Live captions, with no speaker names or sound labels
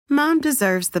Mom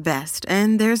deserves the best,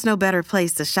 and there's no better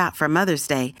place to shop for Mother's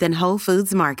Day than Whole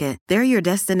Foods Market. They're your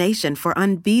destination for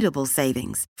unbeatable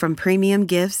savings, from premium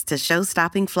gifts to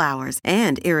show-stopping flowers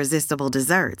and irresistible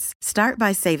desserts. Start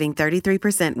by saving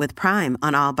 33% with Prime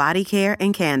on all body care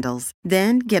and candles.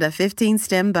 Then get a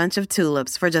 15-stem bunch of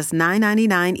tulips for just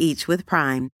 $9.99 each with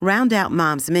Prime. Round out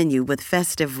Mom's menu with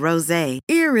festive rosé,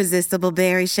 irresistible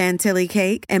berry chantilly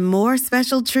cake, and more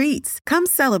special treats. Come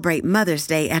celebrate Mother's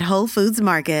Day at Whole Foods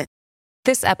Market.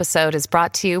 This episode is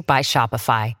brought to you by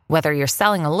Shopify. Whether you're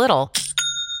selling a little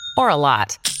or a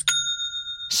lot,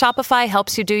 Shopify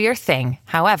helps you do your thing,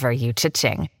 however you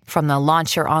cha-ching. From the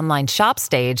launch your online shop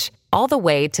stage, all the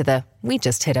way to the we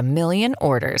just hit 1 million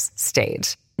orders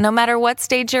stage. No matter what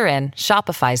stage you're in,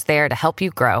 Shopify's there to help you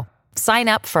grow. Sign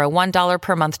up for a $1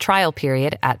 per month trial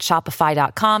period at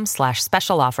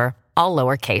shopify.com/special offer, all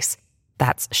lowercase.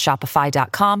 That's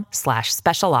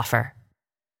shopify.com/special offer.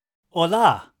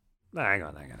 Hola. Hang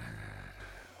on.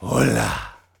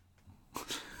 Hola.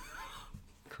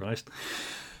 Christ.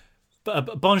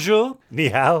 Bonjour. Ni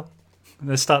hao.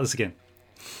 Let's start this again.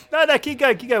 No, keep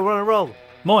going. We're on a roll.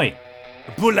 Moi.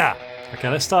 Bula. Okay,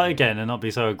 let's start again and not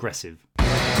be so aggressive.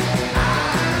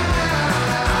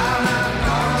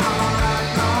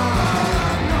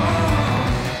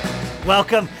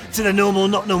 Welcome to the Normal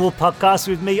Not Normal podcast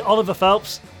with me, Oliver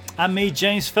Phelps. And me,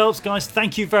 James Phelps. Guys,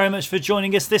 thank you very much for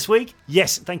joining us this week.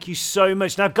 Yes, thank you so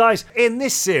much. Now, guys, in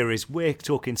this series, we're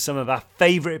talking some of our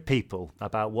favourite people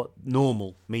about what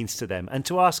normal means to them and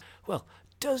to ask, well,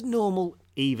 does normal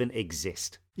even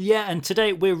exist? Yeah, and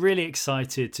today we're really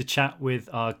excited to chat with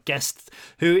our guest,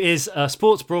 who is a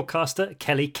sports broadcaster,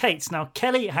 Kelly Cates. Now,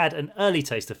 Kelly had an early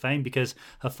taste of fame because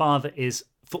her father is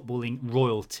footballing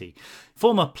royalty.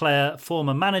 Former player,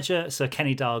 former manager, Sir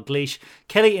Kenny Dalglish,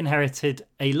 Kelly inherited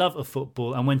a love of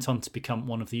football and went on to become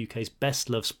one of the UK's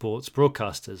best-loved sports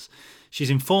broadcasters.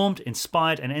 She's informed,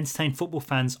 inspired and entertained football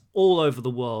fans all over the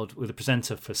world with a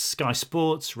presenter for Sky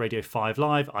Sports, Radio 5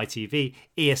 Live, ITV,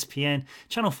 ESPN,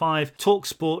 Channel 5,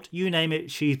 TalkSport, you name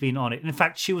it, she's been on it. In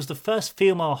fact, she was the first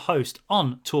female host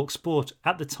on TalkSport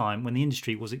at the time when the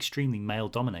industry was extremely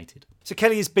male-dominated. So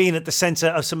Kelly has been at the centre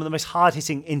of some of the most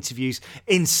hard-hitting interviews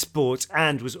in sport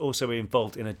and was also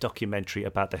involved in a documentary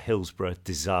about the Hillsborough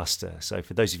disaster. So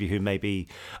for those of you who may be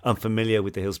unfamiliar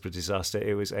with the Hillsborough disaster,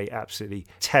 it was an absolutely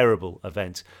terrible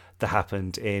event that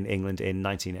happened in England in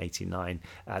 1989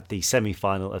 at the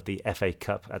semi-final of the FA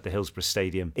Cup at the Hillsborough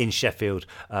Stadium in Sheffield,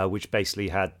 which basically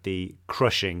had the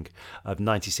crushing of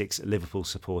 96 Liverpool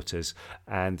supporters.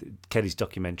 And Kelly's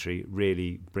documentary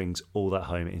really brings all that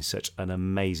home in such an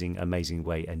amazing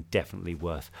way, and definitely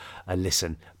worth a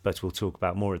listen. But we'll talk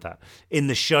about more of that in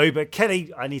the show. But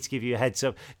Kelly, I need to give you a heads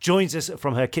up, joins us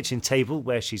from her kitchen table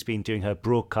where she's been doing her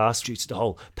broadcast due to the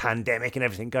whole pandemic and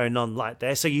everything going on like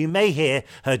there. So you may hear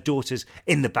her daughters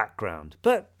in the background.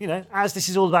 But, you know, as this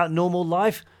is all about normal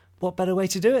life, what better way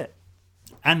to do it?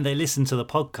 And they listen to the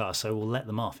podcast, so we'll let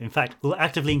them off. In fact, we'll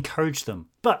actively encourage them.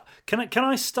 But can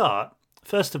I start?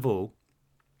 First of all,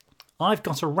 I've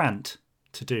got a rant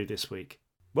to do this week.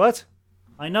 What?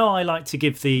 I know I like to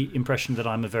give the impression that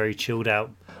I'm the chilled out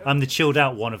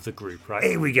one of the group, right?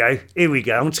 Here we go.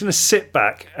 I'm just going to sit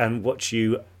back and watch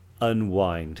you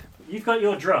unwind. You've got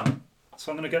your drum,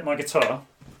 so I'm going to get my guitar.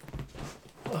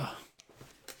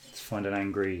 Let's find an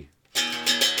angry...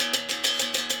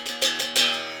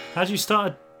 How do you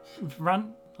start a rant?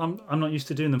 I'm not used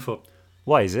to doing them for.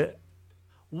 Why is it?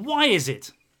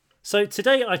 So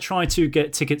today I tried to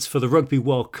get tickets for the Rugby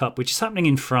World Cup, which is happening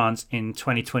in France in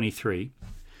 2023.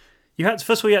 First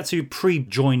of all, you had to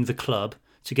pre-join the club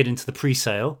to get into the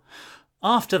pre-sale.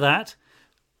 After that,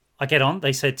 I get on.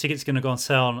 They said tickets are going to go on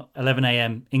sale on 11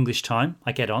 a.m. English time.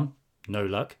 I get on. No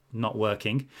luck. Not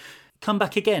working. Come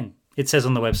back again. It says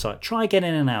on the website, try again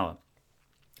in an hour.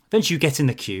 Eventually you get in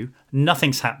the queue.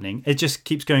 Nothing's happening. It just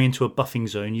keeps going into a buffing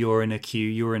zone. You're in a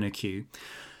queue.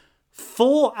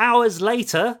 4 hours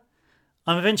later,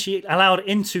 I'm eventually allowed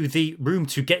into the room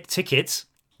to get tickets.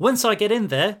 Once I get in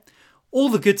there, all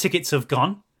the good tickets have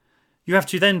gone. You have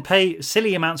to then pay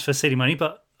silly amounts for silly money,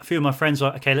 but a few of my friends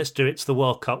are like, okay, let's do it. It's the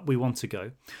World Cup. We want to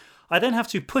go. I then have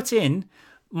to put in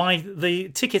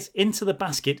the tickets into the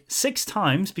basket 6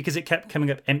 times because it kept coming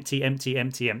up empty.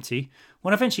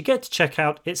 When I eventually get to check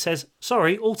out, it says,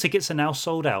 sorry, all tickets are now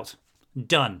sold out.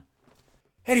 Done.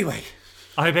 Anyway,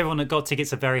 I hope everyone that got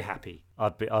tickets are very happy.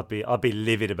 I'd be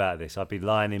livid about this. I'd be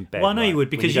lying in bed. Well, I know you would,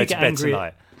 because you get angry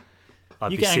tonight.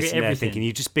 I'd be sitting there thinking,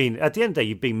 at the end of the day,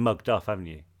 you've been mugged off, haven't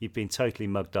you? You've been totally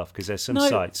mugged off because there's some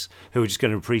sites who are just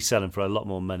going to pre-sell them for a lot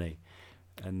more money.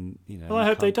 And well, I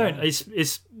hope they don't.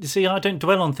 See, I don't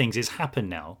dwell on things. It's happened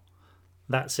now.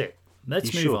 That's it.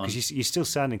 Let's move on. Because you're still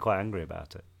sounding quite angry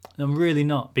about it. I'm really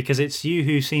not, because it's you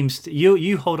who seems to,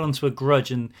 you hold on to a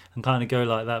grudge and kind of go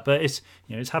like that. But it's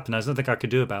it's happened. There's nothing I could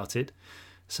do about it.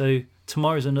 So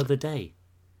tomorrow's another day.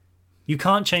 You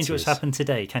can't change what's happened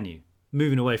today, can you?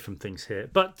 Moving away from things here.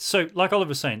 But so, like Oliver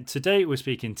was saying, today we're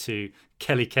speaking to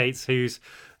Kelly Cates, who's,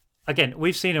 again,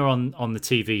 we've seen her on the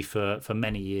TV for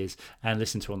many years and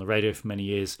listened to her on the radio for many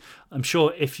years. I'm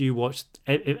sure if you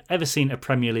ever seen a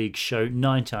Premier League show,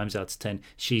 9 times out of 10,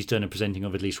 she's done a presenting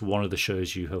of at least one of the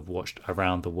shows you have watched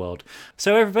around the world.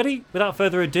 So everybody, without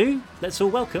further ado, let's all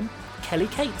welcome Kelly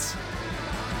Cates.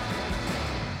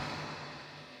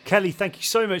 Kelly, thank you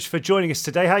so much for joining us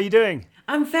today. How are you doing?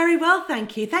 I'm very well,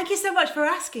 thank you. Thank you so much for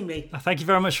asking me. Thank you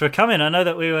very much for coming. I know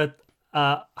that we were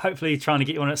hopefully trying to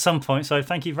get you on at some point, so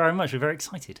thank you very much. We're very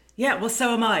excited. Yeah, well,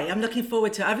 so am I. I'm looking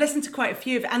forward to it. I've listened to quite a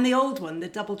few, and the old one, the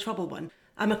Double Trouble one.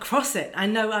 I'm across it. I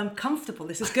know I'm comfortable.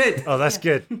 This is good. Oh, that's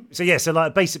good. So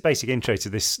like basic intro to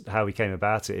this, how we came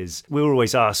about it is we were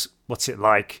always asked, what's it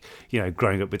like,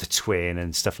 growing up with a twin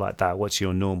and stuff like that? What's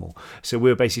your normal? So we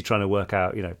were basically trying to work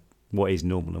out, what is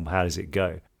normal and how does it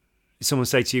go? Someone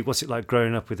say to you, what's it like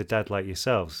growing up with a dad like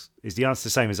yourselves? Is the answer the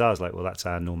same as ours? Like, well, that's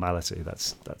our normality.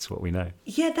 That's what we know.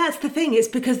 Yeah, that's the thing. It's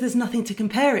because there's nothing to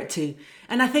compare it to.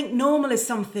 And I think normal is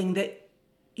something that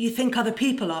you think other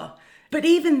people are. But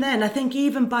even then, I think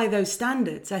even by those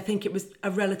standards, I think it was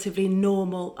a relatively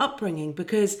normal upbringing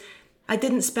because I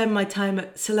didn't spend my time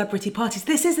at celebrity parties.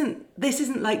 This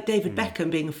isn't like David Beckham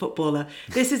being a footballer.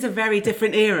 This is a very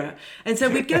different era. And so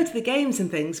we'd go to the games and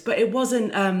things, but it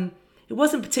wasn't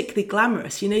particularly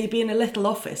glamorous. You'd be in a little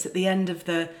office at the end of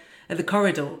the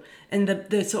corridor, and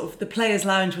the sort of the players'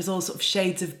 lounge was all sort of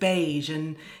shades of beige,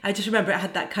 and I just remember it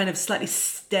had that kind of slightly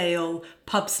stale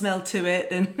pub smell to it,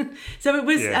 and so it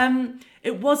was. Yeah.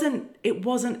 It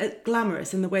wasn't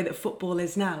glamorous in the way that football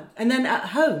is now. And then at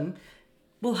home,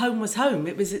 well, home was home.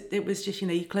 It was just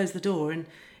you close the door, and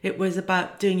it was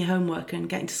about doing your homework and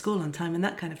getting to school on time and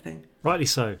that kind of thing. Rightly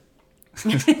so.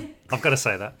 I've got to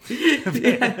say that.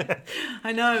 Yeah,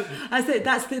 I know. I say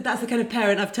that's the kind of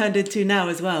parent I've turned into now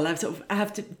as well. I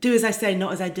have to do as I say,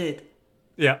 not as I did.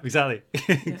 Yeah, exactly.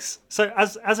 Yeah. So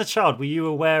as a child, were you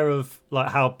aware of like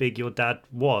how big your dad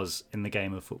was in the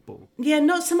game of football? Yeah,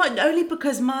 not so much. Only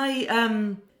because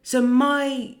my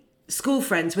school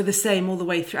friends were the same all the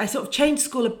way through. I sort of changed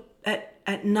school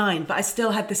at 9, but I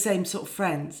still had the same sort of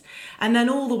friends. And then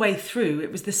all the way through,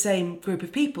 it was the same group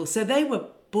of people. So they were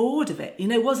bored of it.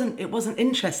 It wasn't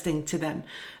interesting to them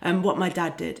what my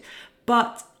dad did.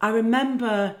 But I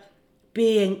remember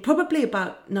being probably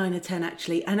about 9 or 10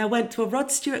 actually, and I went to a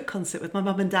Rod Stewart concert with my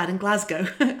mum and dad in Glasgow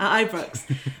at Ibrox,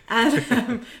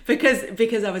 and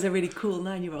because I was a really cool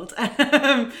 9-year-old,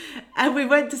 and we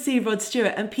went to see Rod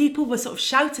Stewart, and people were sort of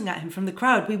shouting at him from the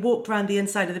crowd. We walked around the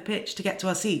inside of the pitch to get to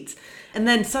our seats, and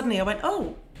then suddenly I went,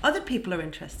 oh, other people are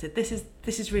interested. This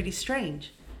is really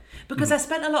strange, because I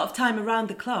spent a lot of time around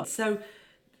the club, so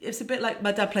it's a bit like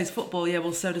my dad plays football. Yeah,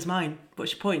 well, so does mine.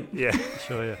 What's your point? Yeah,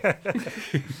 sure, yeah.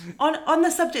 On the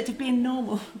subject of being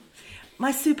normal,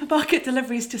 my supermarket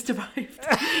delivery's just arrived.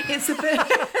 It's a bit...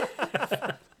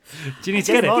 Do you need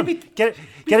to get him on? Get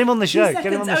him on the show.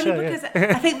 Get him on the show. Because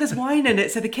I think there's wine in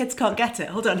it, so the kids can't get it.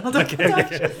 Hold on.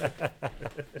 Okay.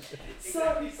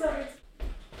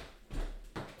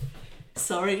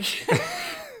 Sorry. Do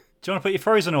you want to put your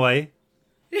Frozen away?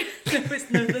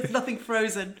 No, there's nothing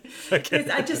frozen. Okay.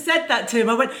 I just said that to him.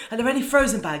 I went, are there any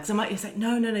frozen bags? He's like,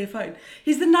 no, you're fine.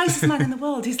 He's the nicest man in the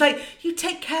world. He's like, you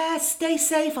take care, stay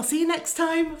safe, I'll see you next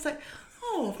time. I was like,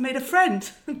 oh, I've made a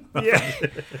friend. Yeah.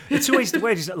 It's always the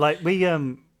way, like we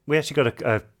actually got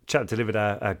a chap delivered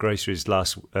our groceries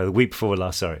the week before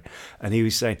last, and he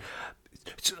was saying,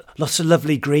 lots of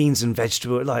lovely greens and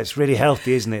vegetables, like it's really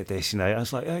healthy, isn't it, this, I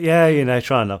was like,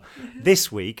 try and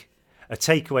this week a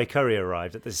takeaway courier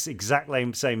arrived at this exact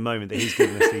same moment that he's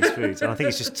given us these foods, and I think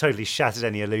it's just totally shattered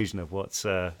any illusion of what's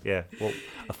what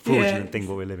a fraudulent thing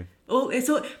what we're living. But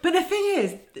the thing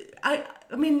is, I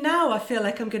mean now I feel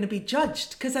like I'm going to be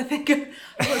judged because I think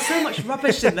I've got so much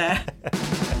rubbish in there.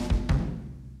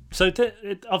 So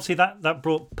obviously that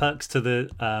brought perks to the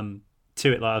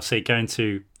to it, like obviously going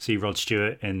to see Rod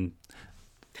Stewart and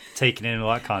taking in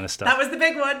all that kind of stuff. That was the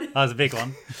big one. That was a big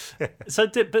one. So,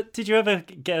 did you ever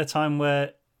get a time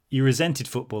where you resented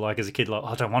football, like as a kid, like,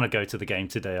 I don't want to go to the game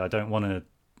today, I don't want to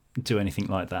do anything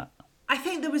like that? I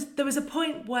think there was a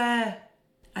point where,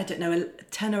 I don't know,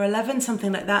 10 or 11,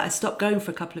 something like that, I stopped going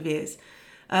for a couple of years.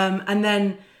 And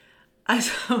then I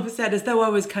sort of said, as though I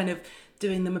was kind of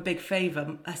doing them a big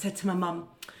favour, I said to my mum,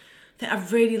 I think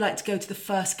I'd really like to go to the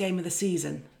first game of the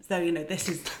season. So,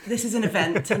 this is an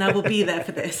event and I will be there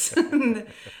for this. And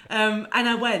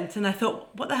I went and I thought,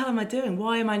 what the hell am I doing?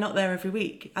 Why am I not there every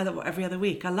week? Every other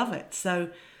week? I love it. So,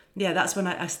 yeah, that's when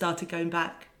I started going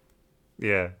back.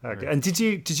 Yeah. Okay. And did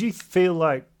you feel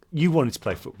like you wanted to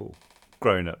play football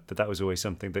growing up? That was always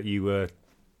something that you were,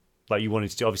 like, you wanted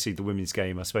to do? Obviously, the women's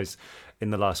game, I suppose, in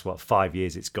the last, 5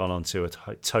 years, it's gone on to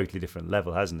a totally different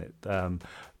level, hasn't it?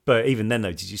 But even then,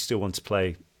 though, did you still want to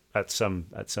play at some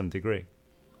degree?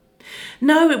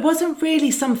 No, it wasn't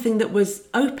really something that was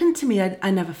open to me.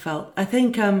 I never felt. I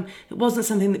think it wasn't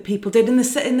something that people did in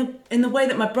the way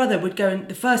that my brother would go. And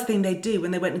the first thing they'd do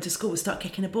when they went into school was start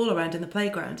kicking a ball around in the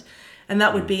playground, and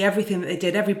that would be everything that they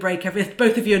did. Every break,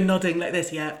 both of you are nodding like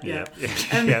this. Yeah. Yeah,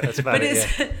 that's about it.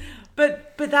 Yeah.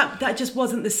 But that just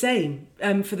wasn't the same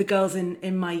for the girls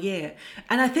in my year.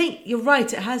 And I think you're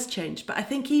right, it has changed. But I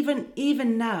think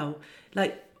even now,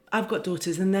 like, I've got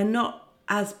daughters and they're not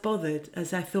as bothered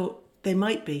as I thought they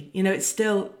might be. It's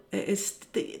still, they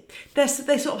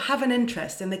sort of have an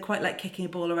interest and they quite like kicking a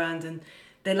ball around, and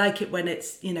they like it when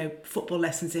it's, football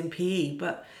lessons in PE,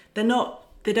 but they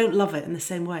don't love it in the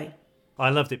same way. I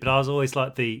loved it, but I was always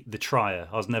like the trier.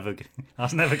 I was never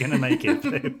going to make it.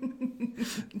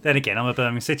 Then again, I'm a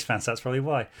Birmingham City fan, so that's probably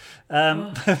why.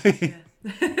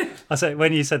 I say,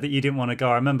 when you said that you didn't want to go,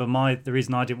 I remember the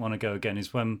reason I didn't want to go again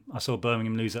is when I saw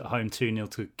Birmingham lose at home 2-0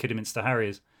 to Kidderminster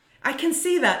Harriers. I can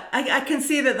see that. I can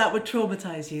see that would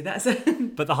traumatise you.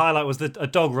 But the highlight was a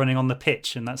dog running on the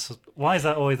pitch, and why is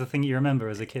that always the thing you remember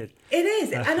as a kid? It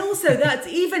is, and also that's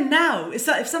even now. It's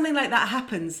like if something like that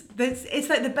happens, it's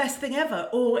like the best thing ever.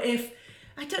 Or if,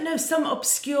 I don't know, some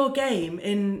obscure game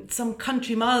in some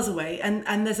country miles away,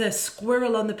 and there's a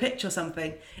squirrel on the pitch or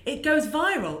something, it goes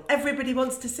viral. Everybody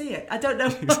wants to see it. I don't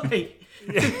know why.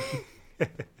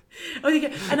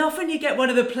 And often you get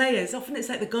one of the players, often it's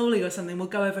like the goalie or something, will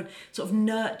go over and sort of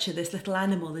nurture this little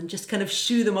animal and just kind of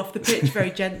shoo them off the pitch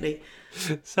very gently.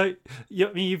 So,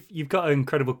 you've got an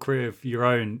incredible career of your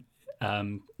own,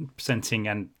 presenting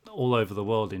and all over the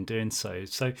world in doing so.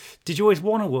 So, did you always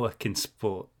want to work in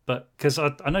sport? But because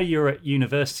I know you were at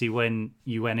university when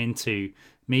you went into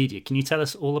media. Can you tell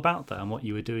us all about that and what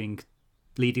you were doing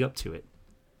leading up to it?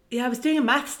 Yeah, I was doing a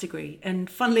maths degree, and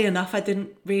funnily enough, I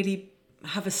didn't really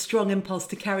have a strong impulse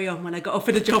to carry on when I got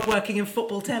offered a job working in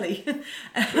football telly.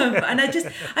 And I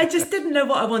just didn't know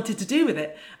what I wanted to do with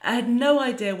it. I had no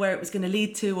idea where it was going to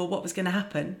lead to or what was going to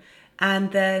happen.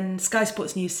 And then Sky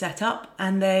Sports News set up,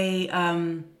 and they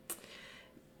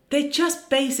just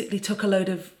basically took a load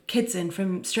of kids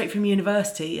in straight from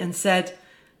university and said,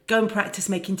 go and practice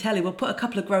making telly. We'll put a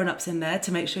couple of grown-ups in there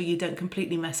to make sure you don't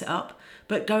completely mess it up,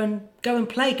 but go and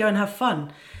play, go and have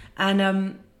fun.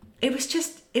 And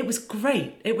it was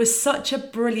great. It was such a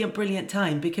brilliant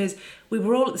time because we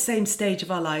were all at the same stage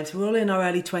of our lives. We were all in our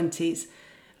early 20s.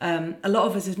 A lot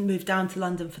of us had moved down to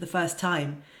London for the first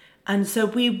time. And so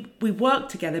we worked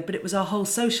together, but it was our whole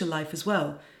social life as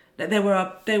well. They were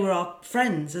our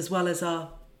friends as well as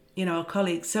our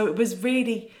colleagues. So it was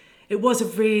a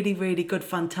really, really good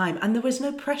fun time. And there was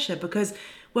no pressure because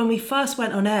when we first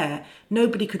went on air,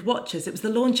 nobody could watch us. It was the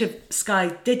launch of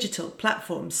Sky Digital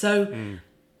platform. So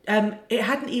it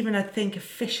hadn't even, I think,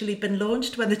 officially been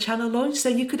launched when the channel launched. So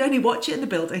you could only watch it in the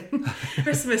building.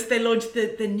 Christmas, they launched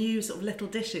the new sort of little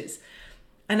dishes.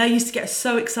 And I used to get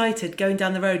so excited going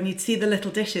down the road and you'd see the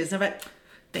little dishes. And I'm like,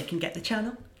 they can get the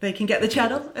channel. They can get the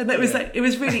channel. And it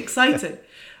was really exciting.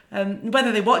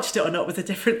 Whether they watched it or not was a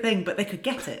different thing, but they could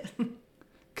get it.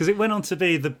 Because it went on to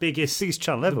be the biggest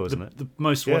channel ever, wasn't it? The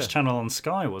most watched channel on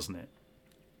Sky, wasn't it?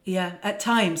 Yeah, at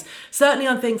times. Certainly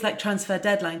on things like Transfer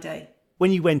Deadline Day.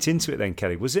 When you went into it then,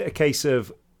 Kelly, was it a case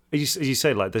of, as you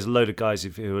say, like there's a load of guys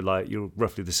who are like, you're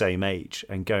roughly the same age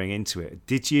and going into it.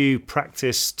 Did you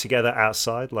practice together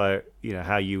outside, like,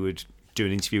 how you would do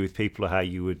an interview with people or how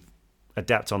you would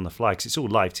adapt on the fly? Because it's all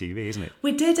live TV, isn't it?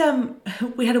 We did.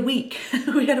 We had a week.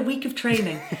 We had a week of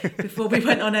training before we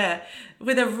went on air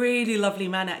with a really lovely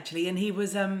man, actually. And he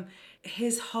was,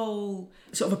 his whole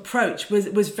sort of approach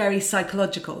was very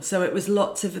psychological. So it was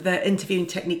lots of the interviewing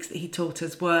techniques that he taught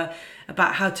us were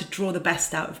about how to draw the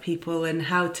best out of people and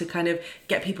how to kind of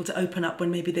get people to open up when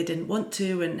maybe they didn't want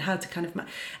to, and how to kind of,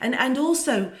 and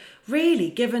also really,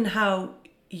 given how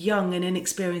young and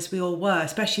inexperienced we all were,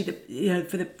 especially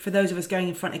for those of us going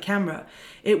in front of camera,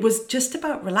 it was just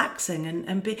about relaxing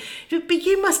and be. But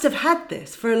you must have had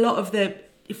this for a lot of the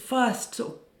first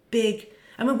sort of big.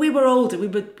 I mean, we were older, we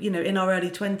were in our early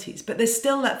 20s, but there's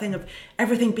still that thing of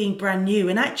everything being brand new,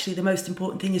 and actually the most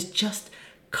important thing is just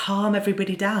calm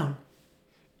everybody down.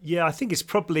 Yeah, I think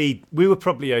we were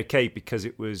probably okay because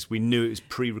we knew it was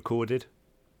pre-recorded.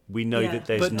 we know that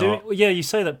there's but not. you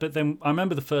say that, but then I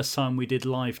remember the first time we did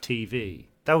live TV.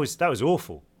 That was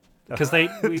awful. Because they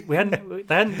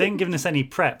hadn't given us any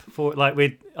prep for, like,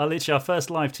 literally our first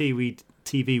live TV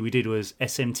we did was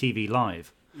SMTV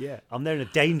Live. Yeah, I'm there in a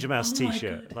Danger Mouse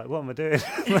t-shirt. Like, what am I doing?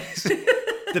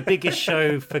 The biggest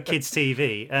show for kids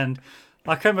TV, and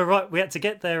I can remember we had to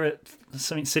get there at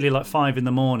something silly like 5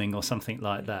 a.m. or something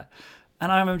like that. And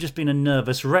I remember just being a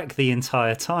nervous wreck the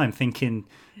entire time, thinking,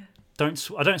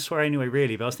 I don't swear anyway,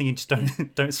 really, but I was thinking, just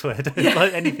don't swear, don't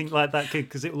like anything like that,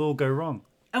 because it will all go wrong.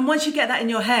 And once you get that in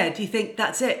your head, you think,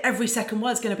 that's it. Every second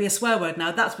word's going to be a swear word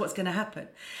now. That's what's going to happen.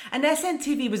 And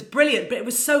SNTV was brilliant, but it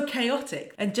was so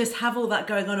chaotic. And just have all that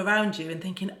going on around you and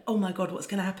thinking, oh my God, what's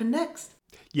going to happen next?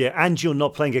 Yeah, and you're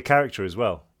not playing a character as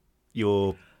well.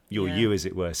 You're you, as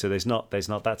it were. So there's not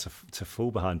that to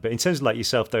fall behind. But in terms of like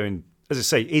yourself, though, and as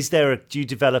I say, do you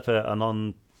develop an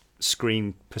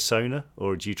on-screen persona,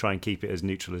 or do you try and keep it as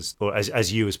neutral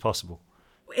as you as possible?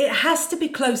 It has to be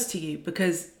close to you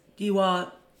because you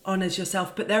are on as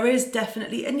yourself, but there is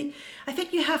definitely, and I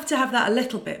think you have to have that a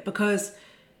little bit because,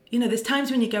 there's times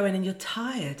when you go in and you're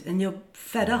tired and you're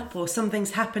fed up, or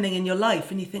something's happening in your life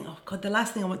and you think, oh God, the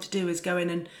last thing I want to do is go in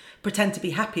and pretend to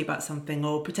be happy about something,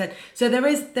 or pretend. So there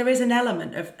is an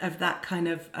element of that kind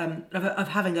of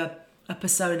having a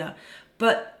persona,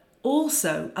 but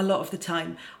also a lot of the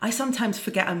time I sometimes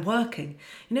forget I'm working.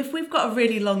 If we've got a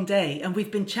really long day and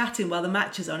we've been chatting while the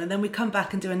match is on, and then we come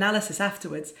back and do analysis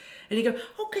afterwards, and you go,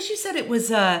 oh, because you said it was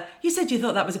you said you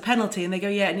thought that was a penalty, and they go,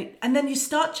 yeah, and then you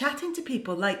start chatting to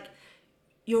people like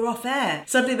you're off air.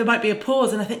 Suddenly there might be a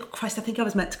pause and I think, oh, Christ, I think I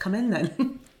was meant to come in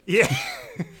then. Yeah.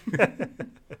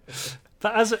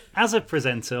 But as a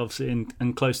presenter, obviously,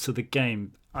 and close to the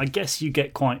game, I guess you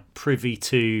get quite privy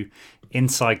to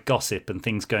inside gossip and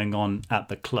things going on at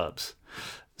the clubs.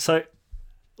 So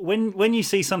when you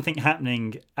see something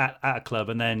happening at a club,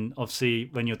 and then obviously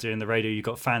when you're doing the radio, you've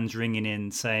got fans ringing in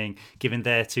saying, giving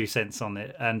their 2 cents on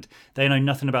it, and they know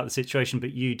nothing about the situation,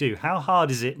 but you do. How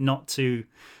hard is it not to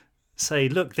say,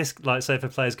 look, this, like, say if a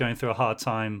player's going through a hard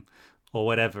time or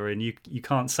whatever, and you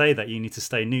can't say that, you need to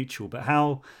stay neutral, but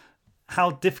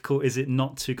how difficult is it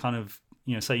not to kind of,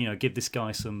 say, give this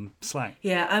guy some slack?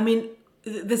 Yeah, I mean,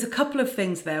 there's a couple of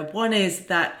things there. One is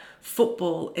that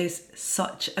football is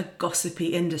such a gossipy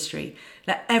industry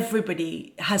that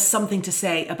everybody has something to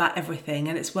say about everything.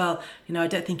 And it's, well, I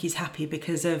don't think he's happy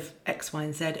because of X, Y,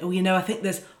 and Z. Or, I think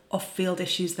there's off-field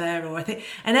issues there. Or I think,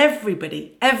 and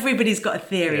everybody's got a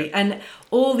theory. Yeah. And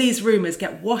all these rumours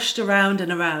get washed around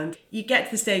and around. You get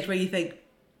to the stage where you think,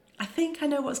 I think I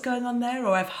know what's going on there,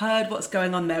 or I've heard what's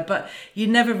going on there, but you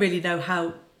never really know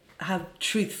how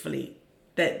truthfully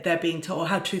they're being told, or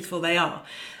how truthful they are.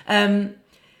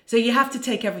 So you have to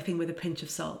take everything with a pinch of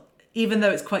salt, even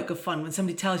though it's quite good fun when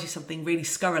somebody tells you something really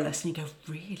scurrilous and you go,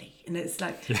 really? And it's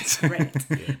like,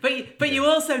 great. But you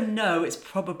also know it's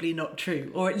probably not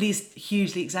true, or at least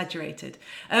hugely exaggerated.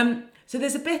 So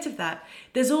there's a bit of that.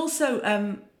 There's also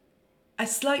a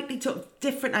slightly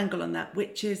different angle on that,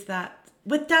 which is that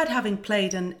with Dad having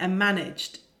played and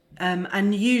managed,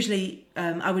 and usually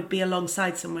I would be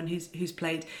alongside someone who's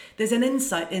played, there's an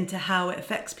insight into how it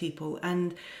affects people.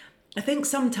 And I think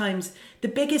sometimes the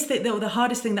biggest thing, the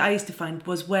hardest thing that I used to find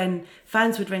was when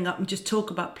fans would ring up and just talk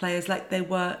about players like they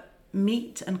were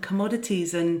meat and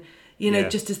commodities, and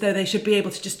just as though they should be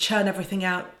able to just churn everything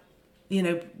out,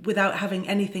 without having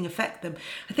anything affect them.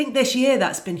 I think this year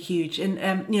that's been huge,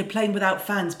 and playing without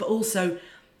fans, but also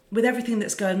with everything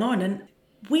that's going on. And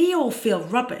we all feel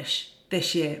rubbish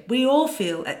this year. We all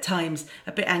feel at times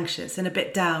a bit anxious and a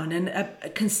bit down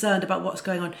and concerned about what's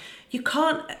going on. You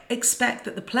can't expect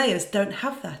that the players don't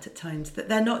have that at times, that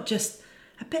they're not just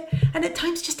a bit, and at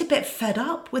times just a bit fed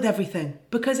up with everything,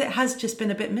 because it has just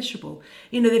been a bit miserable.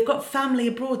 They've got family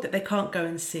abroad that they can't go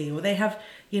and see, or they have,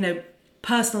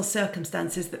 personal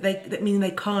circumstances that mean they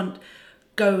can't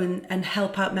go and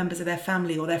help out members of their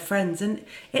family or their friends, and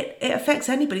it affects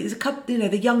anybody. There's a couple,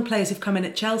 the young players who've come in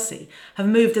at Chelsea have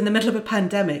moved in the middle of a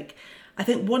pandemic. I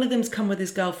think one of them's come with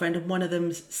his girlfriend and one of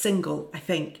them's single, I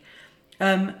think.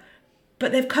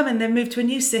 But they've come in, they've moved to a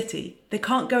new city. They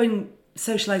can't go and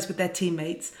socialise with their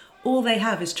teammates. All they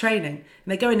have is training,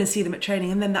 and they go in and see them at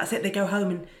training, and then that's it. They go home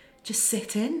and just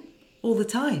sit in all the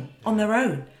time on their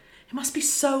own. It must be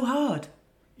so hard.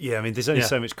 Yeah, I mean, there's only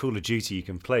so much Call of Duty you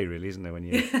can play, really, isn't there? When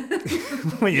you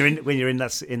when you're in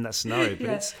that scenario. But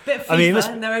it's, bit of FIFA,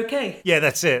 and they're okay. Yeah,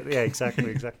 that's it. Yeah,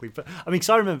 exactly. But I mean, because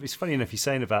I remember, it's funny enough you're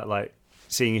saying about like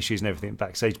seeing issues and everything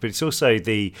backstage, but it's also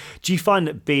do you find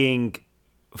that being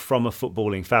from a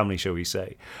footballing family, shall we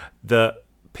say, that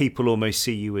people almost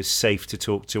see you as safe to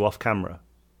talk to off camera?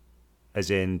 as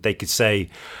in they could say,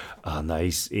 oh no,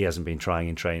 he hasn't been trying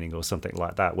in training or something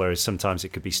like that, whereas sometimes it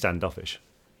could be standoffish.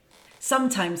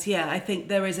 Sometimes, yeah, I think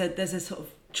there's a sort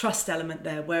of trust element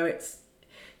there where it's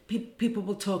people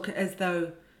will talk as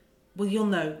though, well, you'll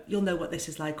know what this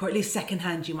is like, or at least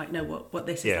secondhand you might know what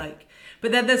this is like.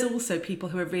 But then there's also people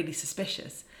who are really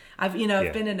suspicious. I've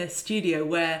been in a studio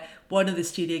where one of the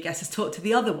studio guests has talked to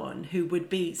the other one, who would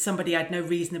be somebody I'd know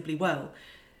reasonably well,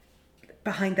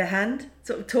 behind their hand,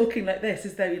 sort of talking like this,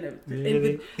 as though,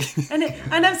 Really?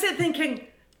 and I'm sitting thinking,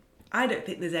 I don't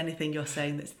think there's anything you're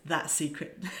saying that's that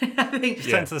secret. I think Just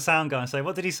turn to the sound guy and say,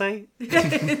 what did he say?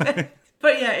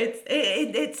 But yeah,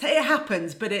 it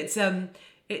happens, but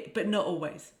but not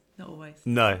always. Not always.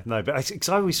 No, but because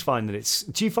I always find that it's.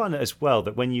 Do you find it as well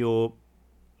that when you're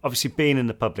obviously being in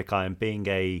the public eye and being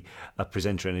a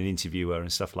presenter and an interviewer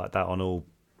and stuff like that on all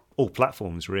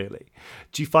platforms, really,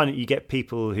 do you find that you get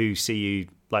people who see you,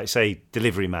 like say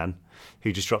delivery man,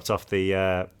 who just dropped off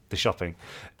the shopping,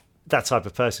 that type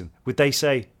of person? Would they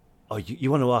say, "Oh, you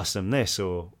want to ask them this,"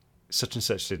 or such and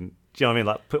such didn't? Do you know what I mean?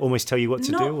 Like almost tell you what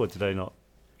to do, or do they not?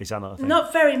 Is that not a thing?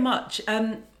 Not very much.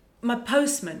 My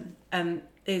postman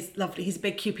is lovely. He's a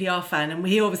big QPR fan, and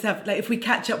we always have, like, if we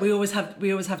catch up, we always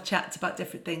have chats about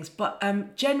different things. But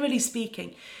generally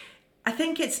speaking, I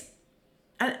think it's,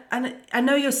 and I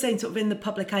know you're saying sort of in the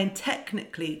public eye, and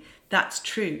technically that's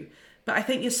true, but I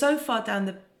think you're so far down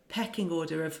the pecking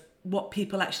order of what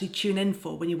people actually tune in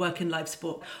for when you work in live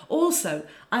sport. Also,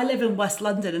 I live in West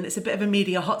London, and it's a bit of a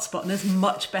media hotspot, and there's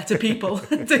much better people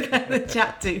to kind of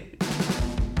chat to.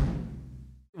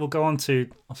 We'll go on to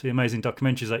obviously amazing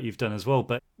documentaries that you've done as well,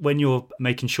 but when you're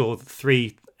making sure the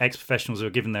three ex-professionals are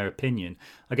giving their opinion,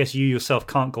 I guess you yourself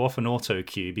can't go off an auto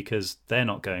cue because they're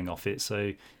not going off it,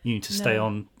 so you need to stay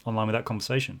online with that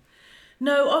conversation.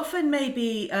 No, often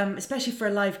maybe, especially for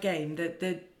a live game,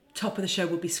 the top of the show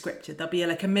will be scripted. There'll be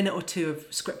like a minute or two of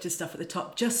scripted stuff at the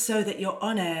top, just so that you're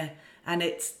on air and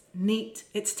it's neat,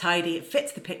 it's tidy, it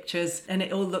fits the pictures, and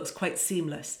it all looks quite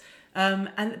seamless.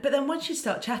 But then once you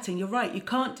start chatting, you're right, you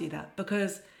can't do that,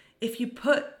 because if you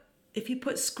put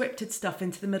scripted stuff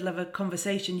into the middle of a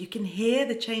conversation, you can hear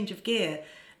the change of gear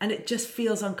and it just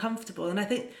feels uncomfortable. And I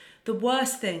think the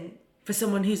worst thing for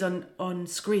someone who's on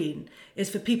screen is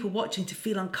for people watching to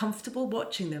feel uncomfortable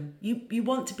watching them. You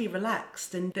want to be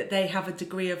relaxed and that they have a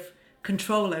degree of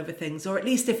control over things, or at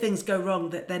least if things go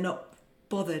wrong, that they're not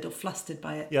bothered or flustered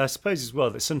by it. Yeah, I suppose as well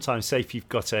that sometimes, say if you've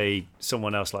got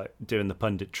someone else like doing the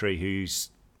punditry who's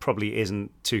probably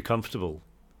isn't too comfortable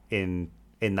in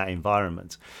that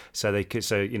environment, so you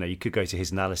could go to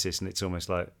his analysis and it's almost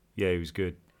like, yeah, he was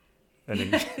good, and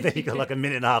then you got like a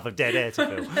minute and a half of dead air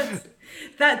to fill.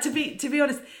 That to be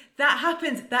honest, that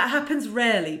happens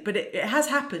rarely, but it has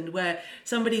happened where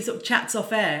somebody sort of chats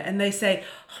off air and they say,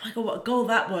 oh my god, what a goal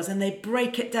that was, and they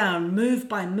break it down move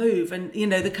by move, and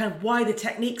the kind of why the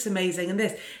technique's amazing and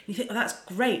this, and you think, oh, that's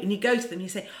great, and you go to them and you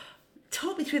say,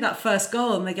 talk me through that first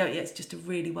goal, and they go, yeah, it's just a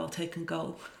really well taken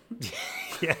goal.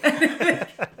 Yeah.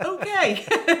 Okay.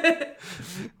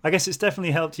 I guess it's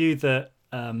definitely helped you that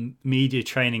media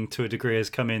training to a degree has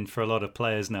come in for a lot of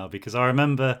players now, because I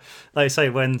remember, like I say,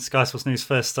 when Sky Sports News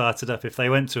first started up, if they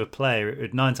went to a player, it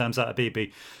would 9 times out of 10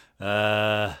 be,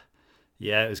 yeah,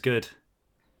 it was good,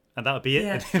 and that would be it.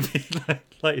 Yeah. It'd be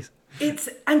like it's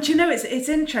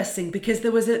interesting, because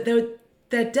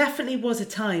there definitely was a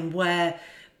time where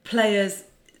players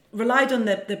relied on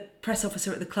the press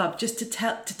officer at the club just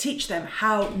to teach them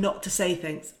how not to say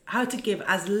things, how to give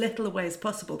as little away as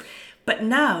possible. But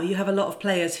now you have a lot of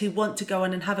players who want to go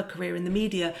on and have a career in the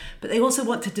media, but they also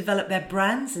want to develop their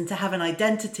brands and to have an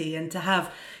identity and to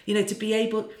have, to be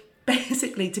able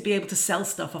to sell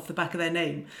stuff off the back of their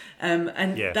name.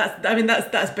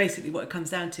 That's basically what it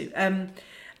comes down to.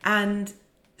 And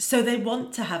so they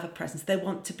want to have a presence. They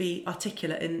want to be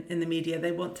articulate in the media.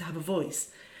 They want to have a voice.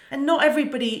 And not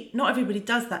everybody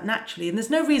does that naturally. And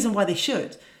there's no reason why they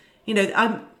should.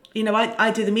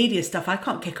 I do the media stuff. I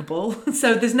can't kick a ball.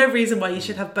 So there's no reason why you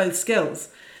should have both skills.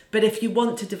 But if you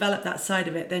want to develop that side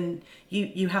of it, then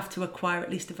you have to acquire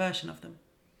at least a version of them.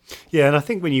 Yeah, and I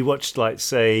think when you watch, like,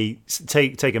 say,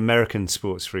 take American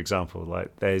sports, for example,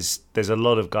 like there's a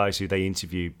lot of guys who they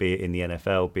interview, be it in the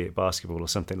NFL, be it basketball or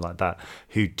something like that,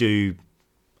 who do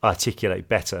articulate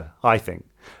better, I think,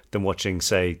 than watching,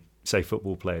 say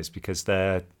football players, because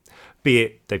they've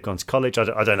gone to college,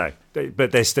 I don't know,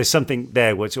 but there's something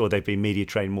there, or they've been media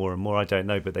trained more and more, I don't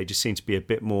know, but they just seem to be a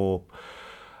bit more,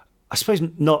 I suppose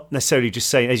not necessarily just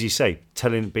saying, as you say,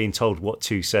 being told what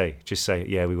to say. Just say,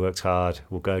 yeah, we worked hard,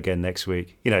 we'll go again next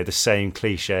week. You know, the same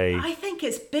cliche. I think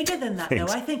it's bigger than that, though.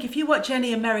 I think if you watch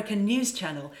any American news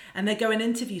channel and they go and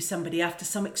interview somebody after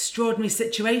some extraordinary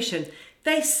situation,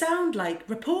 they sound like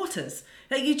reporters.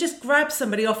 Like, you just grab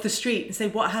somebody off the street and say,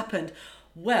 what happened?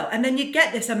 Well, and then you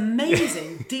get this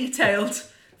amazing, detailed,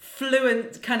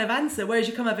 fluent kind of answer. Whereas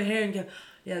you come over here and go,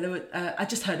 yeah, I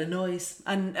just heard a noise,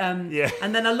 and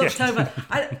and then I looked over.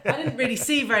 I didn't really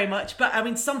see very much, but I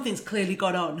mean, something's clearly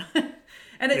gone on.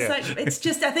 And it's like, it's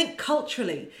just, I think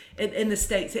culturally in the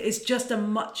States, it is just a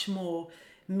much more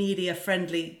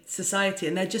media-friendly society,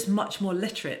 and they're just much more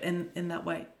literate in that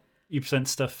way. You present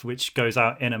stuff which goes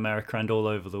out in America and all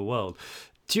over the world.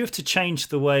 Do you have to change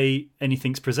the way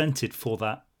anything's presented for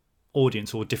that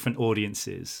audience or different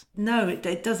audiences? No,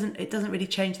 it doesn't really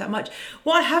change that much.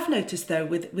 What I have noticed, though,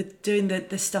 with doing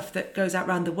the stuff that goes out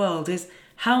around the world is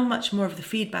how much more of the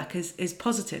feedback is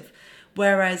positive.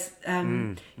 Whereas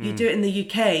you do it in the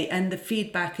UK and the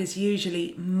feedback is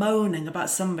usually moaning about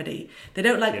somebody. They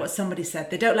don't like what somebody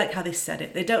said. They don't like how they said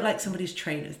it. They don't like somebody's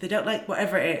trainers. They don't like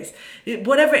whatever it is.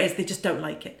 Whatever it is, they just don't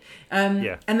like it. And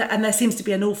there seems to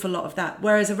be an awful lot of that.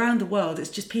 Whereas around the world, it's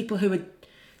just people who are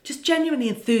just genuinely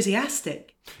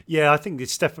enthusiastic. Yeah, I think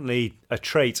it's definitely a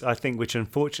trait, I think, which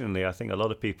unfortunately, I think a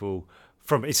lot of people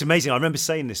it's amazing. I remember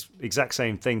saying this exact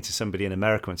same thing to somebody in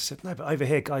America and said, no, but over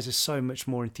here, guys are so much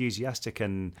more enthusiastic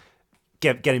and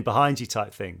getting behind you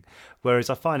type thing. Whereas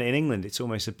I find it in England, it's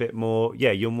almost a bit more,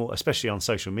 you're more, especially on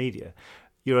social media,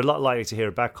 you're a lot likely to hear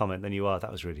a bad comment than you are,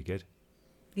 that was really good.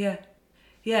 Yeah.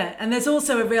 Yeah. And there's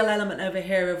also a real element over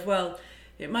here of, well,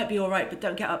 it might be all right, but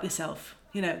don't get up yourself.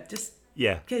 You know, just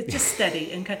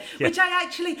steady and which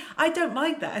I don't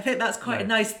mind that. I think that's quite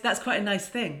a nice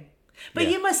thing. But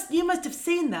you must have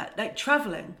seen that, like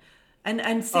traveling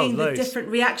and seeing the different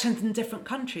reactions in different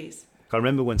countries. I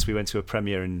remember once we went to a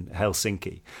premiere in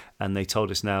Helsinki and they told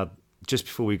us now, just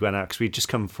before we went out, because we'd just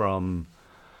come from,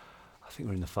 I think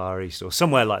we're in the Far East or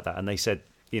somewhere like that, and they said,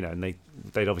 you know, and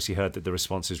they'd obviously heard that the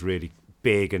response is really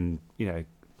big and, you know,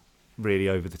 really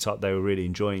over the top. They were really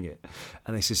enjoying it.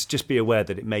 And they said, just be aware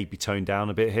that it may be toned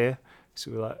down a bit here. So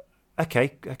we're like,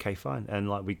 okay, fine. And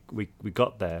like we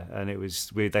got there, and it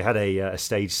was they had a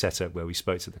stage set up where we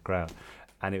spoke to the crowd,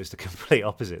 and it was the complete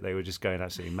opposite. They were just going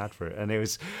absolutely mad for it, and it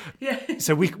was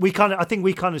So we kind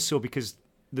of saw, because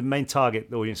the main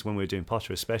target audience when we were doing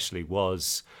Potter especially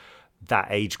was that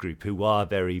age group who are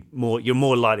you're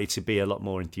more likely to be a lot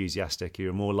more enthusiastic.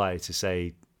 You're more likely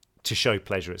to show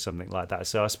pleasure at something like that.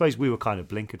 So I suppose we were kind of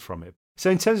blinkered from it. So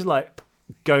in terms of like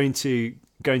going to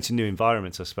new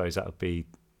environments, I suppose that would be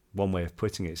one way of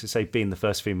putting it. So say being the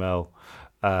first female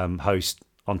host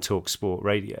on Talk Sport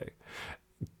Radio,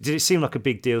 did it seem like a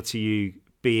big deal to you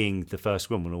being the first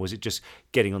woman, or was it just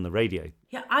getting on the radio?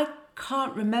 Yeah, I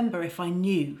can't remember if I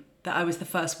knew that I was the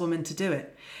first woman to do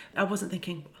it. I wasn't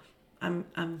thinking,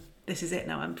 this is it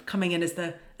now. I'm coming in as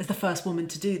the first woman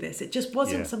to do this. It just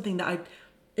wasn't something that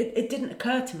it didn't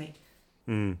occur to me.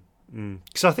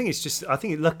 So I think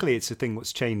luckily it's a thing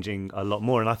that's changing a lot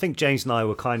more. And I think James and I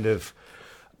were kind of,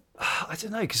 I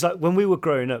don't know, because like when we were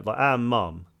growing up, like our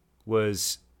mum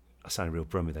was, I sounded real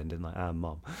brummy then, didn't I? Our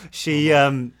mum, she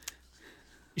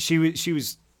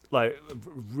was like a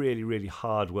really, really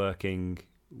hardworking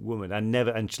woman,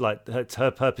 and like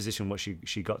her position, what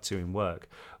she got to in work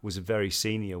was a very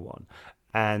senior one.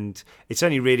 And it's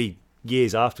only really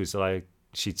years afterwards that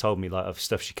she told me like of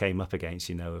stuff she came up against,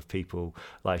 you know, of people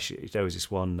like there was this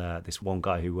one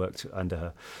guy who worked under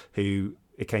her who,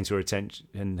 it came to her attention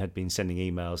and had been sending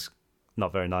emails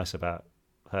not very nice about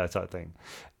her type thing,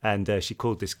 and she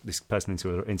called this person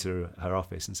into her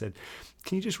office and said,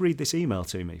 "Can you just read this email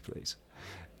to me, please?"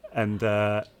 And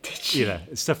you know,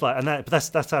 stuff like, and that. But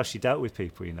that's how she dealt with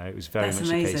people. You know, it was very much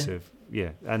a case of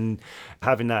and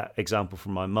having that example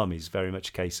from my mum is very much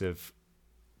a case of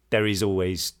there is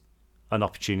always an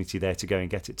opportunity there to go and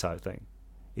get it type thing.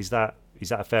 Is that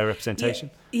a fair representation?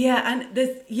 Yeah, and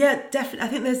definitely. I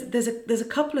think there's a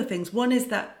couple of things. One is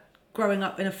that growing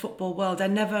up in a football world, I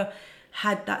never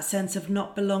had that sense of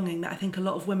not belonging that I think a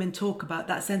lot of women talk about,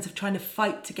 that sense of trying to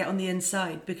fight to get on the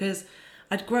inside, because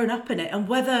I'd grown up in it. And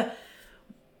whether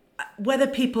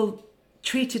people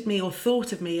treated me or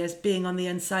thought of me as being on the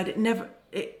inside,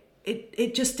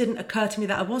 it just didn't occur to me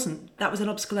that I wasn't. That was an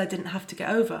obstacle I didn't have to get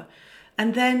over.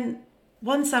 And then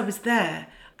once I was there,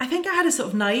 I think I had a sort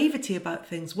of naivety about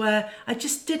things where I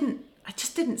just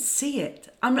didn't see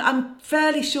it. I'm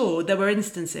fairly sure there were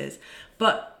instances,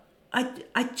 but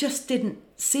I just didn't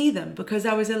see them because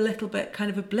I was a little bit kind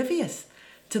of oblivious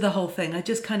to the whole thing. I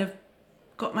just kind of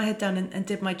got my head down and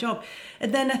did my job.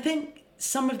 And then I think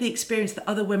some of the experience that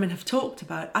other women have talked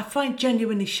about, I find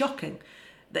genuinely shocking.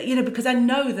 That, you know, because I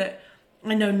know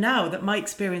now that my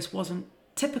experience wasn't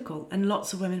typical, and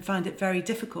lots of women find it very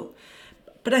difficult.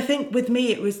 But I think with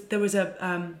me, there was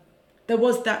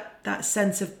that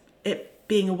sense of it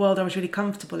being a world I was really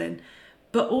comfortable in,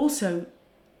 but also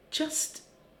just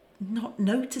not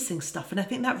noticing stuff. And I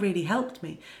think that really helped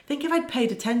me. I think if I'd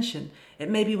paid attention, it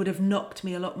maybe would have knocked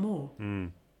me a lot more.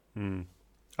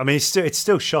 I mean, it's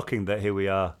still shocking that here we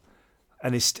are,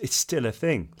 and it's still a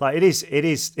thing. Like it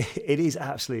is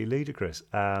absolutely ludicrous.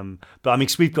 But I mean,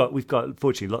 'cause we've got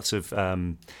fortunately lots of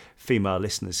female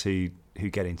listeners who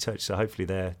get in touch. So hopefully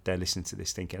they're listening to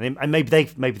this thinking, and maybe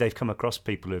they've come across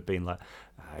people who've been like,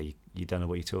 you don't know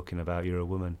what you're talking about. You're a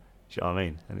woman. Do you know what I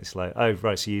mean? And it's like, oh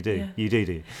right, so you do, yeah. you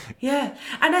do. Yeah,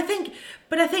 and I think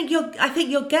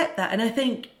you'll get that, and I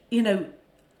think, you know,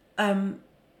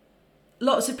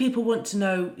 lots of people want to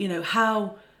know, you know,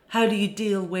 how do you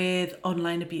deal with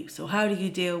online abuse, or how do you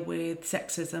deal with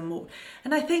sexism,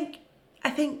 and I think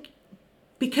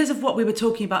because of what we were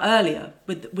talking about earlier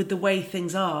with the way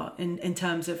things are in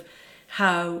terms of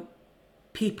how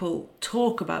people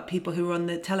talk about people who are on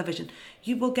the television,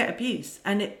 you will get abuse,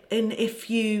 and if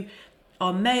you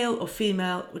are male or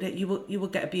female, you will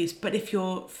get abuse. But if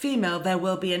you're female, there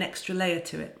will be an extra layer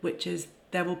to it, which is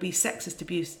there will be sexist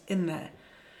abuse in there,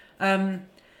 and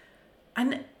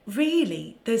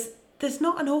really there's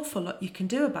not an awful lot you can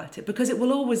do about it, because it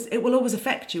will always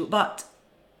affect you, but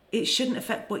it shouldn't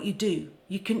affect what you do.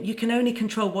 You can only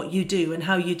control what you do and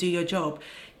how you do your job.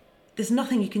 There's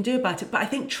nothing you can do about it. But I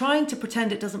think trying to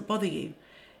pretend it doesn't bother you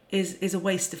is a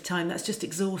waste of time. That's just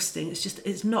exhausting.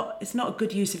 It's not a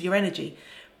good use of your energy.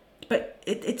 But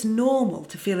it's normal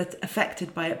to feel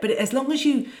affected by it. But as long as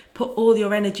you put all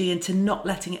your energy into not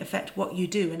letting it affect what you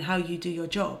do and how you do your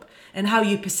job and how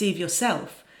you perceive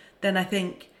yourself, then I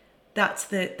think that's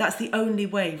the only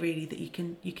way really that you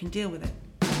can deal with it.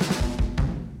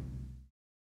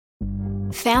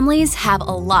 Families have a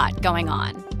lot going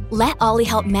on. Let Ollie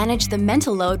help manage the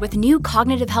mental load with new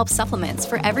cognitive help supplements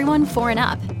for everyone 4 and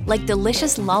up, like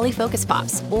delicious Lolly Focus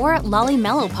Pops or Lolly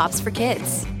Mellow Pops for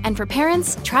kids. And for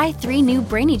parents, try 3 new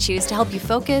Brainy Chews to help you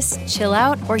focus, chill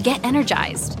out, or get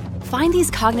energized. Find these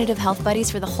cognitive health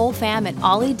buddies for the whole fam at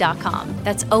ollie.com.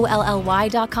 That's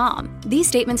OLLY.com. These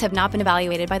statements have not been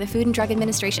evaluated by the Food and Drug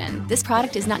Administration. This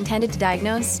product is not intended to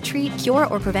diagnose, treat, cure,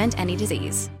 or prevent any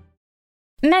disease.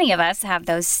 Many of us have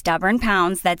those stubborn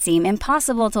pounds that seem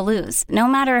impossible to lose, no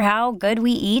matter how good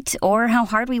we eat or how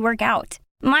hard we work out.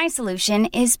 My solution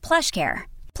is PlushCare.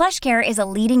 PlushCare is a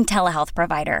leading telehealth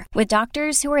provider with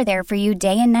doctors who are there for you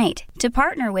day and night to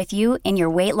partner with you in your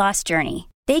weight loss journey.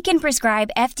 They can prescribe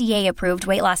FDA-approved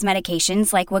weight loss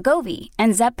medications like Wegovy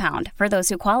and Zepbound for those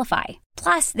who qualify.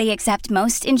 Plus, they accept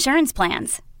most insurance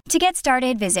plans. To get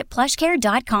started, visit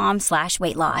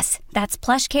plushcare.com/weightloss. That's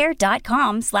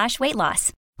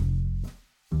plushcare.com/weightloss.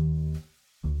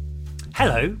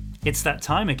 Hello, it's that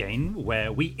time again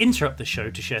where we interrupt the show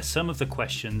to share some of the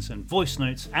questions and voice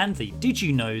notes and the Did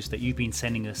You Knows that you've been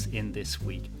sending us in this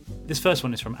week. This first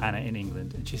one is from Anna in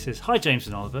England, and she says, Hi James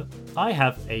and Oliver, I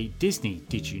have a Disney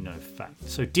Did You Know fact.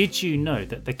 So did you know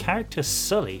that the character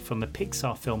Sully from the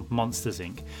Pixar film Monsters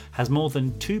Inc. has more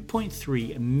than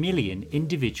 2.3 million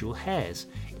individual hairs,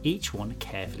 each one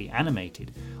carefully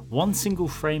animated? One single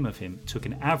frame of him took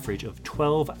an average of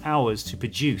 12 hours to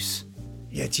produce.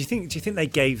 Yeah, do you think they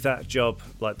gave that job,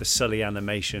 like the Sully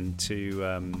animation, to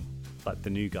like the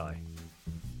new guy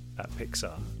at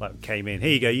Pixar? Like came in, here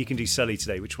you go, you can do Sully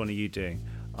today. Which one are you doing?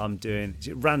 I'm doing, is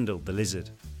it Randall the lizard?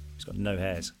 He's got no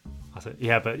hairs. I thought,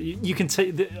 yeah, but you can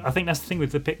see. I think that's the thing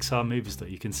with the Pixar movies, that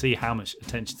you can see how much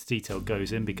attention to detail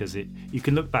goes in, because you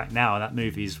can look back now and that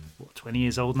movie's 20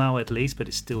 years old now at least, but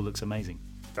it still looks amazing.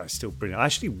 That's still brilliant. I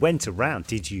actually went around,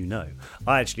 did you know?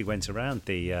 I actually went around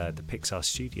the Pixar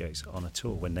studios on a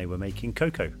tour when they were making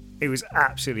Coco. It was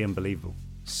absolutely unbelievable.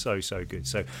 So good.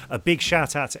 So a big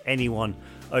shout out to anyone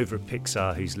over at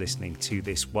Pixar who's listening to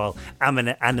this while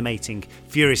animating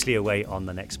furiously away on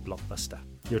the next blockbuster.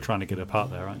 You're trying to get a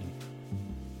part there, aren't you?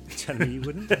 You telling me you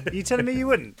wouldn't? Are you telling me you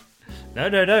wouldn't? No.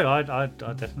 I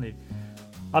definitely.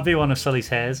 I'd be one of Sully's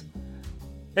hairs.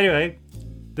 Anyway,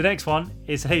 the next one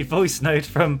is a voice note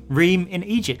from Reem in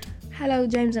Egypt. Hello,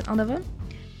 James and Oliver.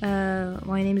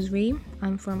 My name is Reem.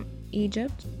 I'm from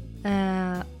Egypt.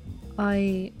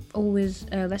 I always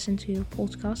listen to your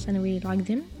podcasts and I really like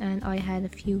them. And I had a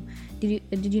few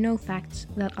did you know facts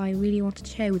that I really wanted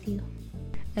to share with you.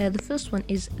 The first one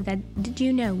is that did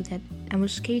you know that a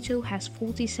mosquito has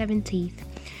 47 teeth?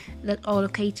 that are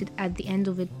located at the end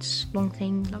of its long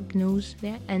thing, like nose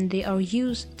there, and they are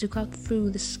used to cut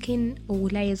through the skin or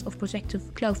layers of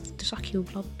protective cloth to suck your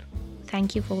blood.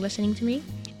 Thank you for listening to me,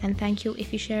 and thank you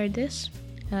if you shared this.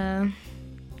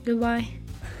 Goodbye.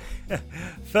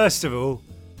 First of all,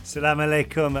 Salam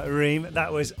alaikum, Reem.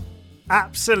 That was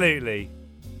absolutely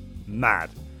mad.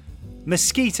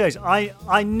 Mosquitoes.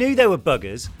 I knew they were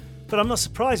buggers, but I'm not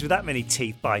surprised with that many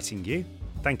teeth biting you.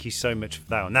 Thank you so much for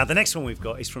that one. Now, the next one we've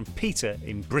got is from Peter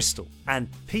in Bristol. And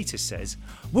Peter says,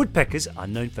 woodpeckers are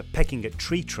known for pecking at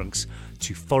tree trunks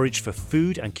to forage for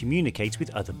food and communicate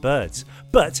with other birds.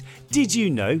 But did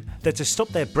you know that to stop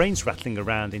their brains rattling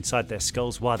around inside their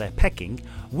skulls while they're pecking,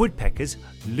 woodpeckers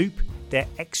loop their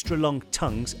extra long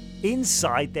tongues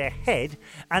inside their head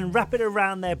and wrap it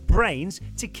around their brains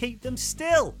to keep them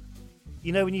still?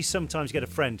 You know when you sometimes get a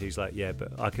friend who's like, yeah,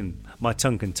 but my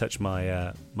tongue can touch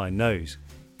my nose.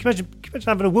 Can you imagine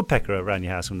having a woodpecker around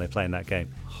your house when they're playing that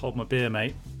game? Hold my beer,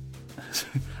 mate.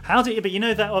 But you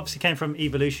know that obviously came from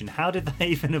evolution. How did they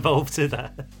even evolve to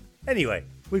that? Anyway,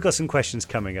 we've got some questions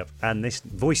coming up, and this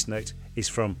voice note is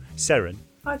from Seren.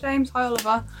 Hi James, hi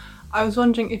Oliver. I was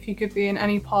wondering if you could be in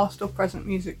any past or present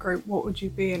music group, what would you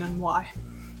be in and why?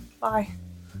 Bye.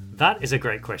 That is a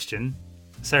great question.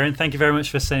 Seren, thank you very much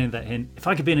for sending that in. If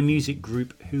I could be in a music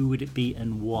group, who would it be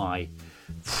and why?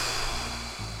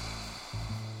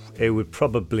 It would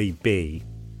probably be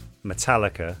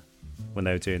Metallica when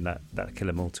they were doing that Kill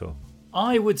 'Em All tour.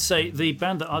 I would say the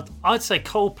band that I'd say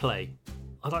Coldplay.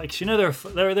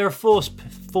 They're a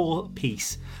four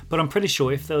piece, but I'm pretty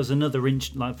sure if there was another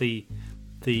inch like the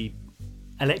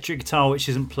electric guitar which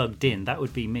isn't plugged in, that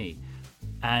would be me.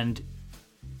 And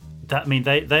that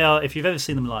they are. If you've ever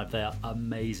seen them live, they are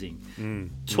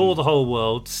amazing. Tour the whole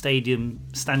world, stadium,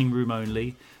 standing room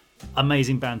only.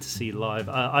 Amazing band to see live.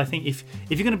 I think if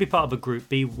you're going to be part of a group,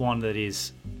 be one that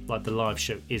is like the live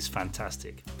show is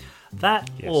fantastic.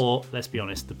 That, yes. Or let's be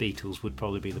honest, the Beatles would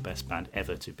probably be the best band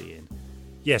ever to be in.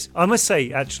 Yes, I must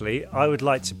say, actually, I would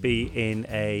like to be in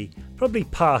a probably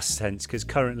past tense, because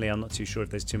currently I'm not too sure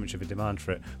if there's too much of a demand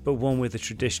for it, but one with a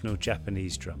traditional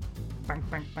Japanese drum. Bang,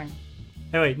 bang, bang.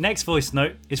 Anyway, next voice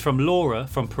note is from Laura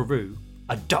from Peru,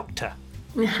 a doctor.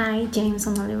 Hi, James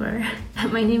and Oliver.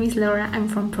 My name is Laura. I'm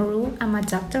from Peru. I'm a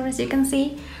doctor, as you can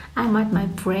see. I'm at my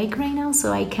break right now,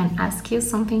 so I can ask you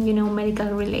something, medical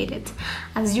related.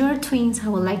 As you are twins, I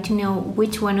would like to know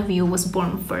which one of you was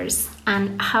born first,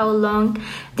 and how long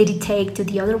did it take to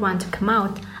the other one to come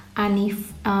out, and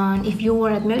if you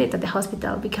were admitted at the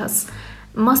hospital, because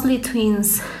mostly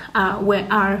twins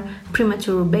are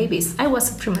premature babies. I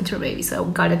was a premature baby, so I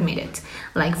got admitted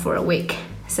like for a week.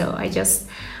 So I just,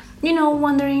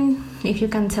 wondering if you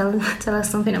can tell us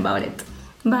something about it.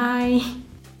 Bye.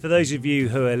 For those of you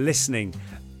who are listening,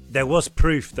 there was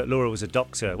proof that Laura was a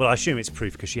doctor. Well, I assume it's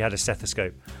proof because she had a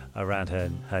stethoscope around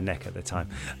her neck at the time.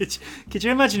 Could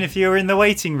you imagine if you were in the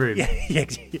waiting room? Yeah.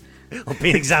 Or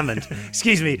being examined.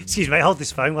 Excuse me, hold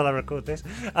this phone while I record this.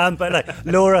 But look,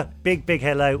 Laura, big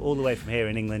hello all the way from here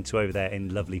in England to over there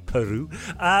in lovely Peru.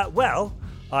 Well,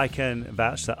 I can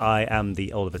vouch that I am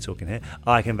Oliver talking here,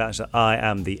 I can vouch that I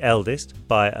am the eldest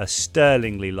by a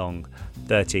sterlingly long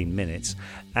 13 minutes.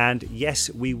 And yes,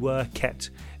 we were kept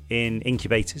in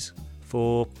incubators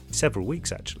for several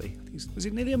weeks, actually. Was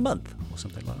it nearly a month or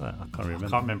something like that? I can't remember. I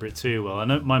can't remember it too well. I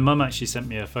know my mum actually sent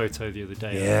me a photo the other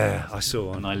day. Yeah, I saw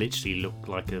one. And I literally looked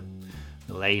like a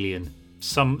little alien.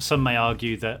 Some may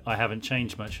argue that I haven't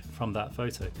changed much from that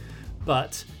photo.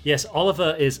 But yes,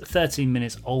 Oliver is 13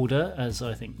 minutes older, as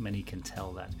I think many can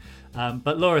tell that.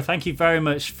 But Laura, thank you very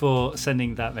much for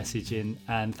sending that message in,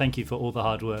 and thank you for all the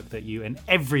hard work that you and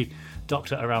every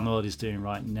doctor around the world is doing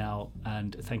right now.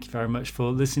 And thank you very much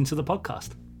for listening to the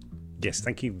podcast. Yes,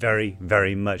 thank you very,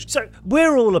 very much. So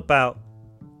we're all about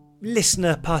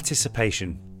listener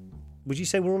participation. Would you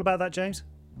say we're all about that, James?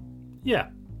 Yeah.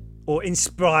 Or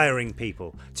inspiring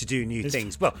people to do new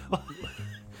things? Well...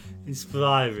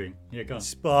 Inspiring. Yeah, go on.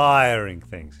 Inspiring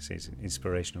things. It's an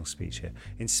inspirational speech here.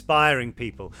 Inspiring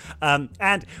people.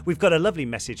 And we've got a lovely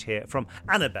message here from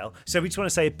Annabelle. So we just want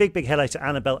to say a big hello to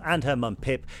Annabelle and her mum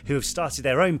Pip, who have started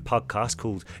their own podcast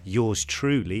called Yours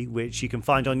Truly, which you can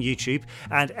find on YouTube.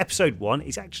 And episode 1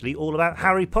 is actually all about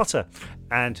Harry Potter.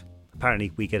 And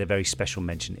apparently we get a very special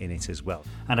mention in it as well.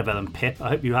 Annabelle and Pip, I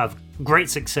hope you have great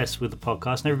success with the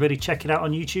podcast. And everybody check it out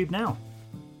on YouTube now.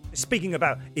 Speaking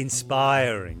about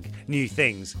inspiring new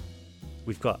things,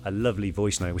 we've got a lovely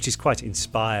voice note, which is quite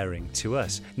inspiring to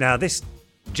us. Now, this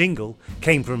jingle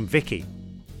came from Vicky,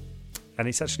 and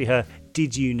it's actually her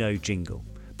Did You Know jingle.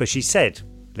 But she said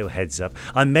little heads up.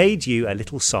 I made you a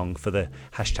little song for the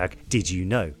hashtag Did You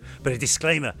Know? But a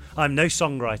disclaimer, I'm no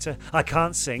songwriter, I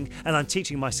can't sing, and I'm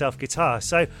teaching myself guitar,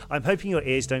 so I'm hoping your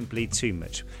ears don't bleed too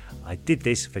much. I did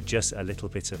this for just a little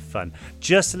bit of fun.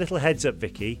 Just a little heads up,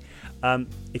 Vicky.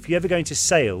 If you ever go into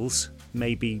sales,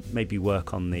 maybe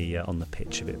work on the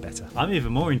pitch a bit better. I'm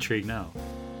even more intrigued now.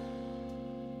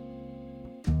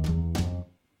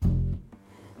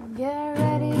 Get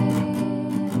ready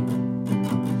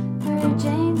for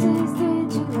James's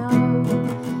Did You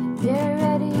Know? Get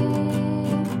ready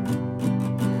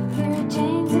for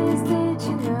James's Did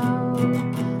You Know?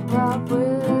 What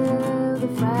will the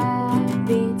fun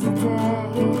be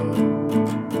today?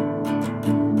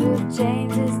 With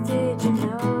James's Did You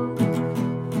Know?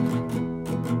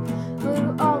 Will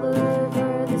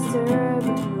Oliver disturb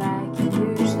him like he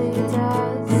usually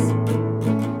does?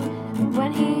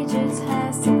 When he just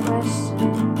has to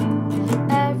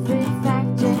question every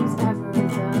fact James ever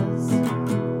does.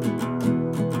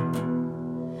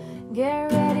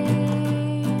 Get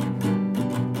ready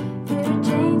for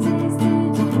James's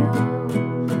Did You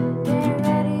Know? Get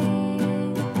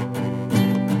ready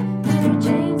for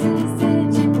James's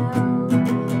Did You Know?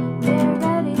 Get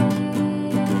ready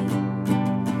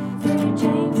for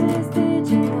James's Did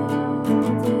You Know? Did you know? Did you know?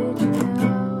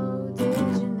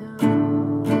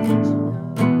 Did you know?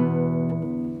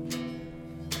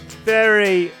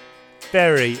 Very,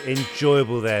 very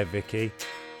enjoyable there, Vicky.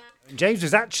 James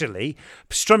was actually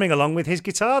strumming along with his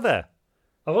guitar there.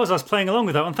 I was playing along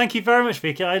with that one. Thank you very much,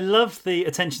 Vicky. I love the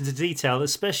attention to detail,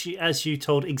 especially as you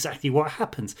told exactly what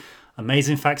happened.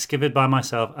 Amazing facts given by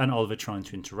myself and Oliver trying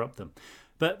to interrupt them.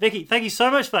 But Vicky, thank you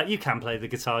so much for that. You can play the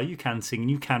guitar, you can sing,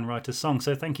 you can write a song.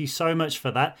 So thank you so much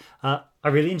for that. I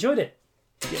really enjoyed it.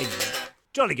 Yeah,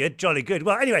 jolly good, jolly good.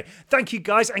 Well, anyway, thank you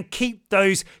guys, and keep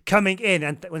those coming in.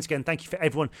 And once again, thank you for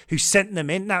everyone who sent them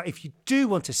in. Now, if you do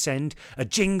want to send a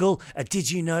jingle, a did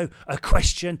you know, a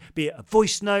question, be it a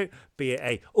voice note, be it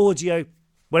a audio,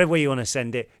 whatever way you want to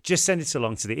send it, just send it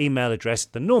along to the email address,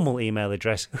 the normal email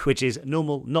address, which is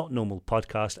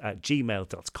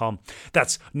normalnotnormalpodcast@gmail.com.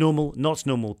 That's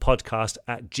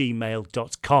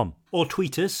normalnotnormalpodcast@gmail.com. Or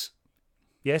tweet us.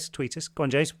 Yes, tweet us. Go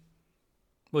on, James.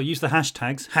 Well, use the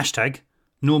hashtags. Hashtag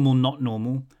normal not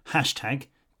normal. Hashtag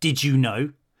did you know?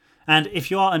 And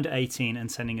if you are under 18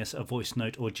 and sending us a voice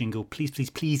note or jingle,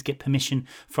 please get permission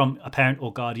from a parent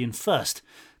or guardian first.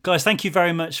 Guys, thank you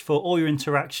very much for all your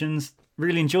interactions.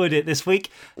 Really enjoyed it this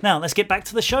week. Now, let's get back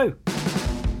to the show.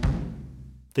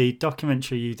 The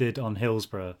documentary you did on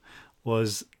Hillsborough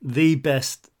was the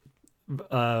best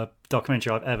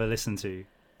documentary I've ever listened to.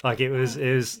 Like it was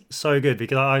so good,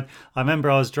 because I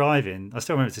remember I was driving. I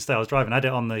still remember to stay. I was driving. I had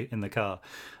it in the car,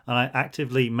 and I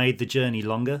actively made the journey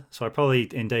longer. So I probably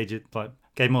endangered,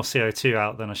 gave more CO2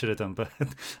 out than I should have done. But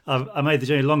I made the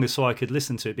journey longer so I could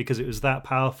listen to it, because it was that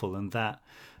powerful and that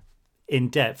in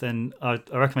depth. And I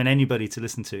recommend anybody to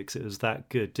listen to it because it was that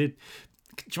good. Do you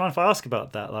mind if I ask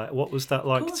about that? Like, what was that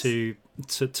like to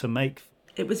make?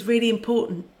 It was really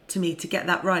important to me to get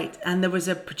that right, and there was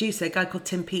a producer, a guy called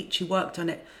Tim Peach, who worked on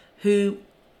it, who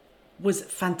was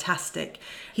fantastic.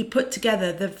 He put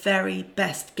together the very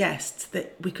best guests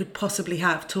that we could possibly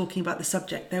have talking about the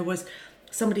subject. There was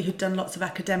somebody who'd done lots of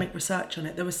academic research on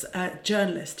it. There was a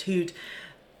journalist who'd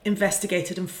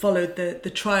investigated and followed the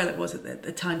trial it was at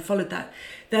the time, followed that.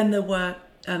 Then there were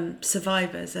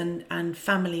survivors and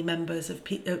family members of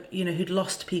people, who'd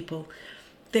lost people.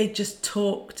 They just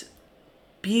talked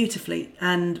beautifully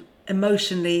and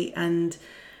emotionally and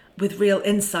with real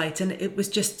insight, and it was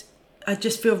just, I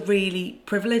just feel really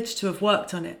privileged to have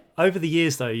worked on it. Over the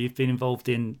years though, you've been involved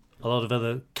in a lot of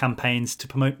other campaigns to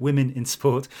promote women in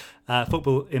sport,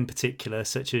 football in particular,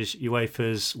 such as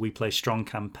UEFA's We Play Strong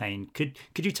campaign. Could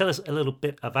you tell us a little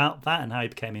bit about that and how you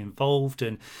became involved,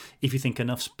 and if you think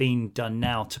enough's been done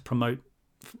now to promote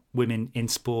women in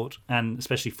sport, and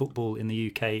especially football in the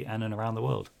UK and around the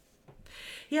world?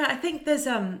 Yeah, I think there's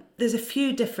a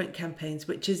few different campaigns,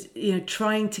 which is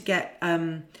trying to get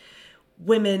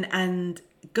women and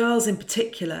girls in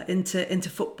particular into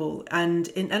football, and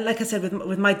like I said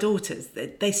with my daughters,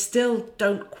 they still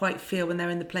don't quite feel when they're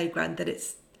in the playground that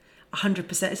it's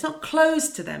 100%. It's not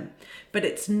closed to them, but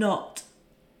it's not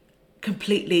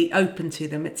completely open to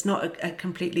them. It's not a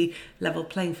completely level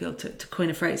playing field, to coin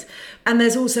a phrase. And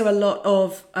there's also a lot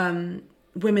of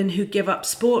women who give up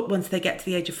sport once they get to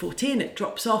the age of 14. It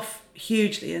drops off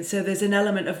hugely, and so there's an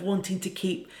element of wanting to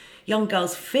keep young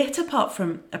girls fit apart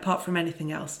from anything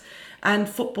else. And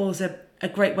football's a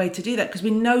great way to do that, because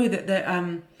we know that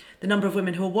the number of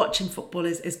women who are watching football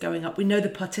is going up. We know the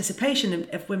participation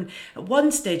of women. At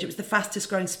one stage, it was the fastest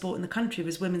growing sport in the country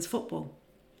was women's football.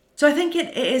 So I think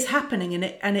it is happening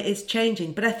and it is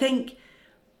changing. But I think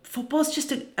football's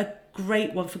just a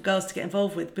great one for girls to get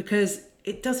involved with because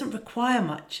it doesn't require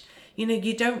much. You know,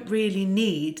 you don't really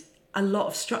need a lot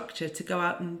of structure to go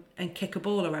out and kick a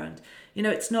ball around. You know,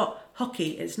 it's not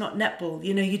hockey, it's not netball.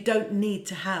 You know, you don't need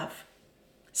to have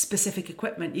specific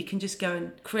equipment. You can just go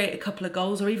and create a couple of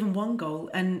goals or even one goal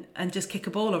and just kick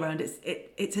a ball around.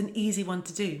 It's an easy one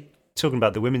to do. Talking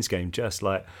about the women's game, just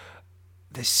like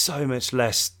there's so much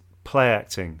less play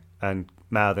acting and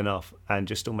mouthing off and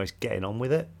just almost getting on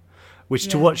with it, which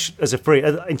to watch as a free,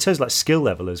 in terms of like skill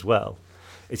level as well,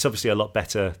 it's obviously a lot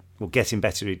better, or getting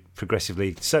better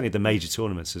progressively, certainly the major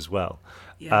tournaments as well.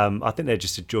 Yeah. I think they're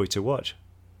just a joy to watch.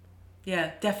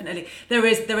 Yeah, definitely. There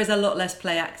is a lot less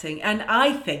play acting. And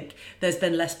I think there's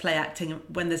been less play acting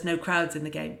when there's no crowds in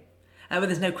the game. When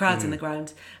there's no crowds in the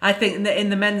ground. I think in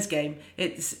the men's game,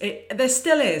 there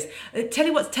still is. I tell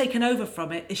you what's taken over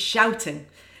from it is shouting.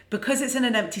 Because it's in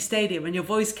an empty stadium and your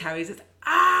voice carries, it's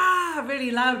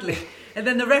really loudly. And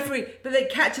then the referee, but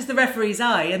it catches the referee's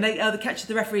eye and they catches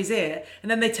the referee's ear. And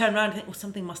then they turn around and think, well,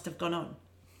 something must have gone on.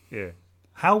 Yeah.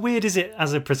 How weird is it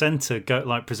as a presenter,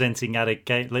 presenting at a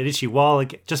game,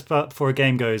 literally just before a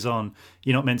game goes on,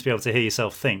 you're not meant to be able to hear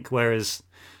yourself think, whereas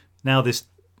now there's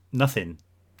nothing.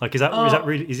 Like, is that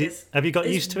really? Is it? Have you got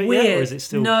used to it yet, or is it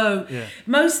still? No. Yeah.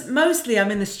 Mostly,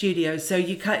 I'm in the studio, so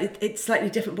it's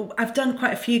slightly different. But I've done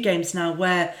quite a few games now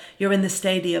where you're in the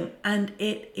stadium, and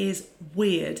it is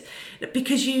weird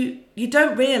because you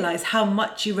don't realise how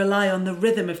much you rely on the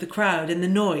rhythm of the crowd and the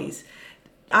noise.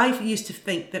 I used to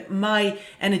think that my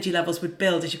energy levels would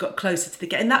build as you got closer to the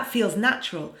game, and that feels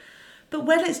natural. But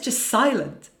when it's just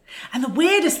silent, and the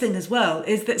weirdest thing as well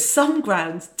is that some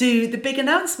grounds do the big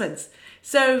announcements.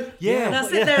 So they'll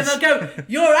sit there and they'll go,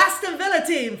 your Aston Villa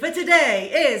team for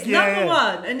today is number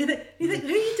one. And you think, who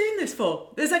are you doing this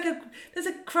for? There's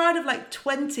a crowd of like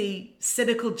 20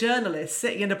 cynical journalists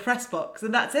sitting in a press box,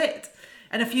 and that's it.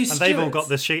 And a few stewards. And they've all got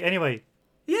the sheet anyway.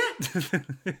 Yeah.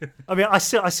 I mean, I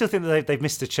still think that they've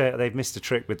missed a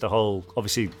trick with the whole,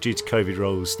 obviously due to COVID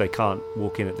rules, they can't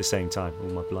walk in at the same time. All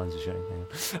my blinds are showing.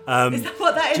 Is that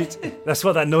what that is? That's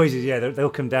what that noise is. Yeah,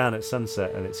 they'll come down at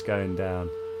sunset and it's going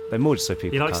down. They're more just so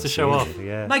people. He likes to show off.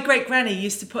 Yeah. My great granny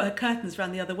used to put her curtains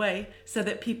around the other way so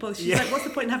that people. She's like, "What's the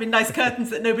point in having nice curtains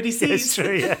that nobody sees?" It's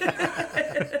true. Yeah.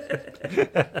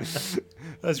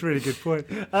 That's a really good point.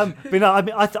 But no, I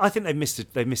mean, I think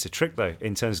they've missed a trick though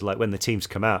in terms of like when the teams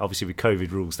come out. Obviously, with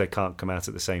COVID rules, they can't come out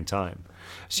at the same time.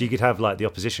 So you could have like the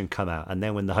opposition come out, and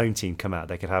then when the home team come out,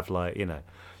 they could have like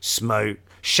smoke,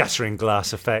 shattering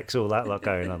glass effects, all that lot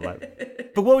going on.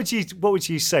 Like, but what would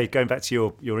you say, going back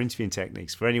to your interviewing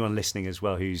techniques, for anyone listening as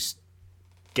well who's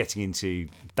getting into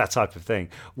that type of thing?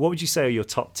 What would you say are your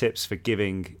top tips for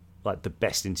giving like the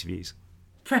best interviews?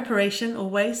 Preparation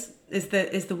always is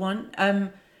the one.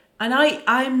 And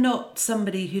I'm not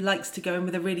somebody who likes to go in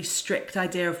with a really strict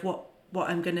idea of what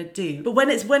I'm going to do. But when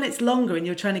it's longer and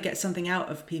you're trying to get something out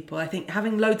of people, I think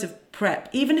having loads of prep,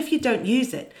 even if you don't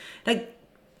use it, like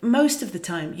most of the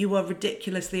time you are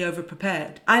ridiculously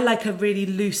over-prepared. I like a really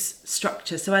loose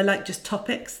structure, so I like just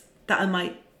topics that I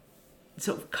might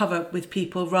sort of cover with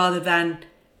people rather than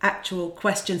actual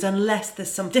questions, unless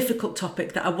there's some difficult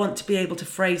topic that I want to be able to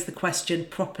phrase the question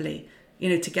properly,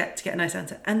 to get a nice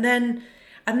answer. And then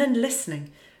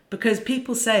listening, because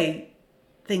people say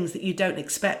things that you don't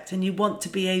expect and you want to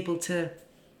be able to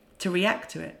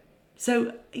react to it.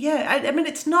 So I mean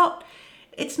it's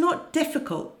not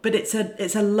difficult, but it's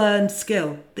a learned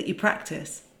skill that you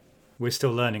practice. We're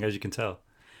still learning, as you can tell.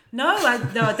 No, I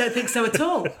don't think so at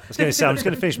all. I was going to say, I'm just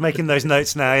going to finish making those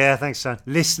notes now. Yeah, thanks, son.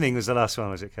 Listening was the last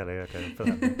one, was it, Kelly? Okay, put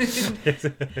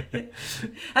that.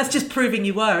 That's just proving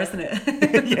you were, isn't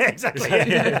it? Yeah, exactly.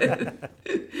 Yeah.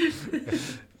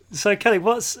 So, Kelly,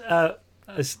 what's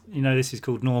this is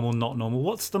called normal, not normal.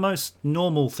 What's the most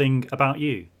normal thing about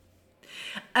you?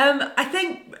 I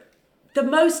think the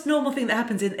most normal thing that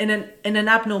happens in an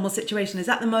abnormal situation is,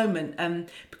 at the moment,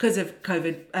 because of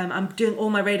COVID, I'm doing all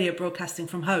my radio broadcasting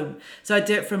from home. So I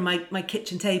do it from my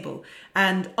kitchen table.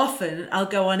 And often I'll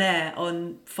go on air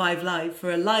on 5 Live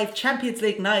for a live Champions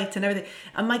League night and everything.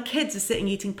 And my kids are sitting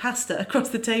eating pasta across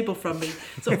the table from me,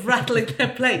 sort of rattling their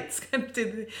plates,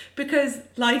 because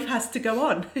life has to go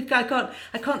on. I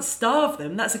can't starve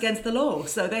them. That's against the law.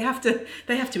 So they have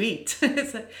to eat.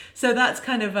 So that's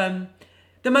kind of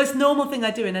the most normal thing I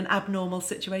do in an abnormal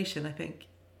situation, I think.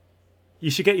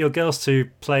 You should get your girls to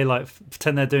play, like,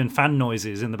 pretend they're doing fan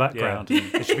noises in the background. Yeah.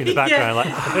 They should be in the background,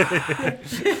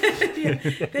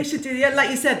 They should do, like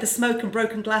you said, the smoke and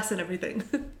broken glass and everything.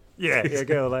 Yeah,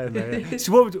 get all that in there. Yeah.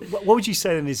 So what would you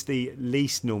say then is the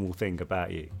least normal thing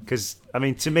about you? Because, I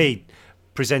mean, to me,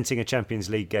 presenting a Champions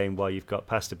League game while you've got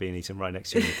pasta being eaten right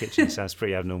next to you in the kitchen sounds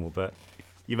pretty abnormal, but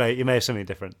you may have something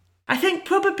different. I think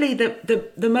probably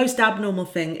the most abnormal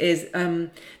thing is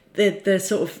the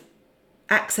sort of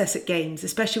access at games,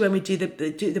 especially when we do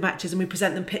the matches and we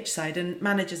present them pitch side, and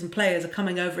managers and players are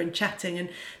coming over and chatting, and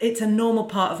it's a normal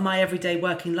part of my everyday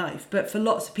working life. But for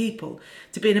lots of people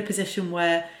to be in a position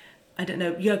where, I don't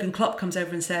know, Jurgen Klopp comes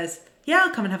over and says, yeah,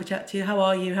 I'll come and have a chat to you. How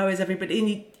are you? How is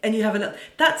everybody? And you have a look.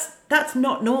 That's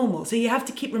not normal. So you have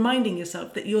to keep reminding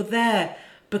yourself that you're there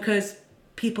because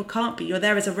people can't be. You're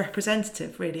there as a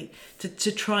representative, really,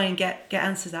 to try and get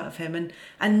answers out of him,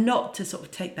 and not to sort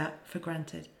of take that for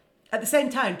granted. At the same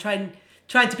time, trying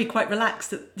to be quite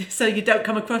relaxed so you don't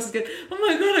come across as going, oh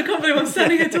my God, I can't believe I'm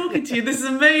standing here talking to you. This is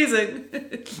amazing.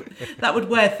 That would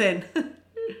wear thin.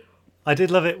 I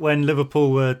did love it when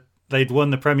Liverpool they'd won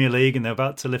the Premier League and they're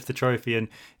about to lift the trophy, and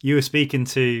you were speaking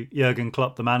to Jurgen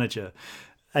Klopp, the manager,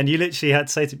 and you literally had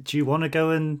to say to him, do you want to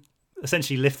go and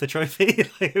essentially lift the trophy?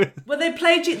 Well, they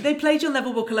played You'll Never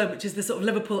Walk Alone, which is the sort of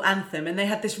Liverpool anthem, and they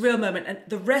had this real moment, and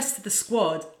the rest of the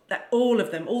squad, that all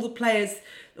of them, all the players,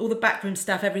 all the backroom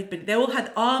staff, everybody, they all had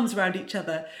arms around each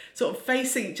other, sort of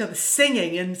facing each other,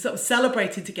 singing and sort of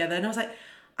celebrating together. And I was like,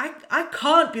 I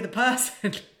can't be the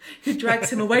person who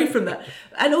drags him away from that.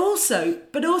 But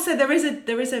also there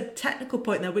is a technical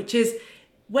point there, which is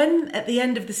when at the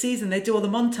end of the season they do all the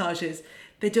montages,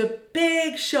 they do a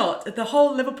big shot at the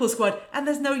whole Liverpool squad and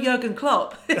there's no Jurgen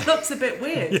Klopp. It looks a bit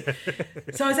weird. Yeah.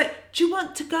 So I was like, do you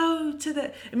want to go to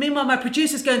the... And meanwhile, my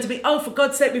producer's going to me, oh, for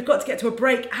God's sake, we've got to get to a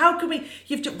break. How can we...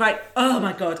 Right, oh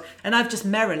my God. And I've just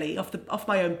merrily, off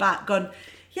my own bat, gone,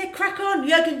 yeah, crack on,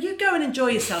 Jurgen, you go and enjoy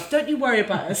yourself. Don't you worry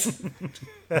about us.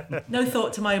 No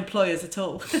thought to my employers at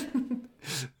all.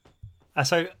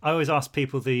 So I always ask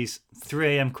people these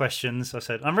 3 a.m. questions. I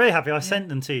said, I'm really happy I sent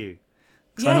them to you.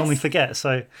 Because I normally forget.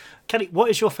 So, Kelly, what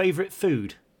is your favourite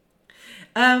food?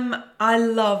 I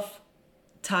love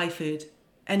Thai food.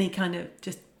 Any kind of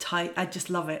just Thai. I just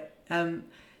love it.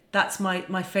 That's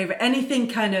my favourite. Anything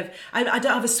kind of... I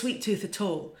don't have a sweet tooth at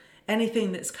all.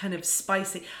 Anything that's kind of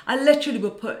spicy. I literally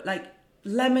will put like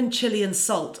lemon, chilli and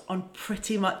salt on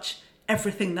pretty much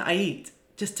everything that I eat.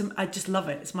 I just love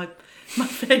it. It's my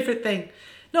favourite thing.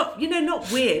 Not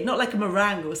weird, not like a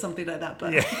meringue or something like that,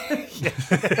 but... Yeah.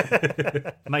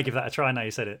 I may give that a try now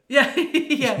you said it. Yeah,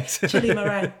 chili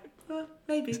meringue. Well,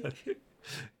 maybe.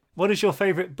 What is your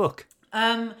favourite book?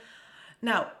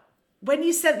 Now, when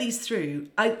you sent these through,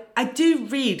 I do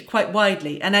read quite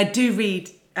widely, and I do read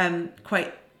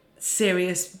quite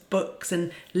serious books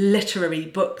and literary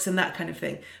books and that kind of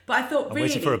thing. But I thought, really,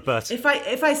 waiting for a but. if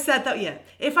I said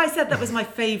that was my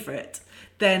favourite,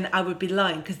 then I would be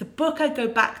lying, because the book I go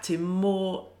back to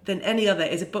more than any other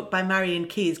is a book by Marion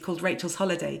Keyes called Rachel's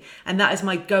Holiday, and that is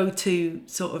my go-to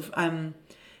sort of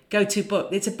go-to book.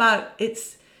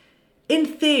 It's in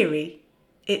theory,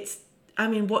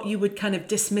 what you would kind of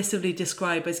dismissively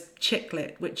describe as chick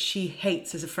lit, which she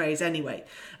hates as a phrase anyway.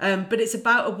 But it's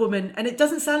about a woman, and it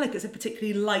doesn't sound like it's a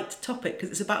particularly light topic, because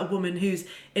it's about a woman who's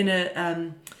in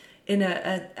a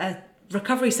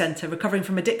recovery centre recovering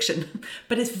from addiction.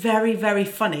 But it's very, very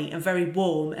funny and very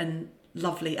warm and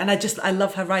lovely. And I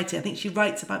love her writing. I think she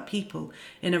writes about people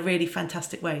in a really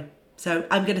fantastic way. So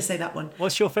I'm going to say that one.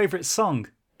 What's your favourite song?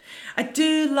 I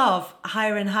do love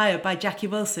Higher and Higher by Jackie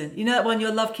Wilson. You know that one,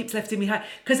 Your Love Keeps Lifting Me High?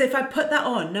 Because if I put that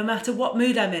on, no matter what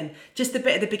mood I'm in, just the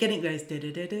bit at the beginning goes,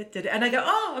 and I go,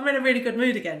 oh, I'm in a really good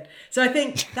mood again. So I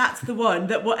think that's the one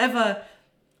that whatever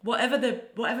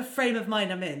frame of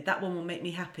mind I'm in, that one will make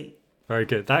me happy. Very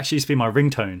good. That actually used to be my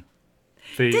ringtone.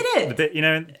 Did it? The bit,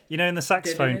 in the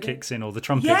saxophone kicks in or the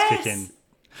trumpets kick in.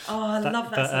 Oh, I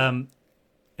love that song.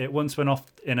 It once went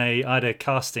off I had a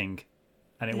casting,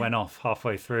 and it went off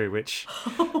halfway through, which...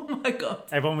 Oh my God.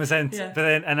 Everyone was in, but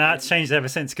then, and that's changed ever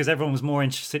since, because everyone was more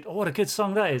interested. Oh, what a good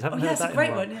song that is. Haven't heard that in a while.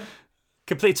 That's a great one, yeah.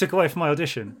 Completely took away from my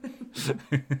audition.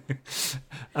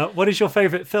 What is your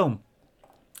favourite film?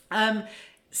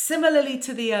 Similarly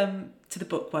to the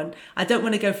book one, I don't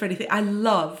want to go for anything. I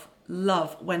love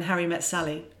When Harry Met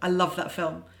Sally. I love that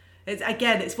film.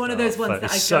 It's one of those ones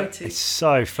that I go to. It's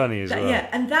so funny as well. Yeah,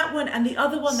 and that one, and the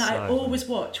other one that I always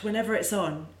watch whenever it's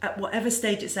on, at whatever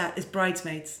stage it's at, is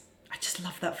Bridesmaids. I just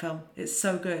love that film. It's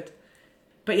so good.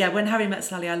 But yeah, When Harry Met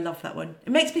Sally, I love that one.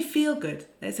 It makes me feel good.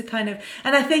 It's a kind of...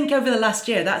 And I think over the last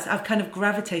year, I've kind of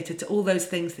gravitated to all those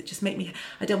things that just make me...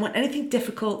 I don't want anything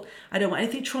difficult. I don't want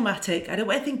anything traumatic. I don't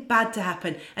want anything bad to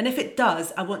happen. And if it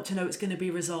does, I want to know it's going to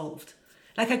be resolved.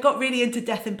 Like, I got really into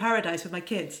Death in Paradise with my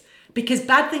kids. Because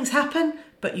bad things happen,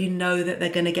 but you know that they're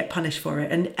going to get punished for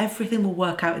it, and everything will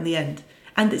work out in the end.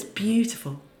 And it's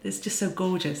beautiful. It's just so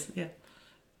gorgeous. Yeah.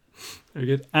 Very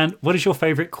good. And what is your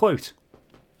favourite quote?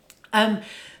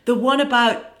 The one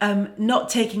about not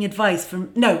taking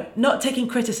criticism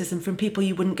from people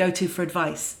you wouldn't go to for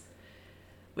advice,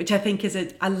 which I think is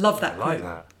I love that quote. I like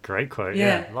that. Great quote.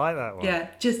 Yeah. I like that one. Yeah,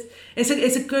 just it's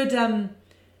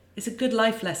a good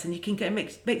life lesson. You can get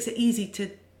makes it easy to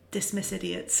dismiss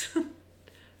idiots.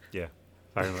 Yeah,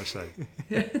 very much so.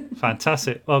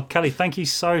 Fantastic. Well, Kelly, thank you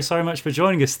so much for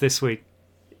joining us this week.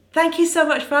 Thank you so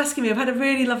much for asking me. I've had a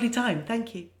really lovely time.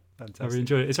 Thank you. Fantastic. I really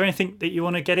enjoyed it. Is there anything that you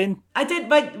want to get in? I did.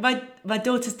 My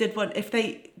daughters did one. If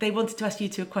they wanted to ask you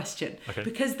two a question, okay.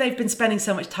 Because they've been spending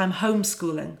so much time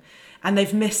homeschooling, and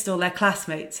they've missed all their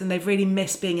classmates, and they've really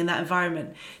missed being in that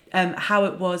environment. How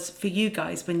it was for you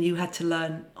guys when you had to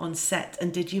learn on set,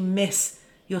 and did you miss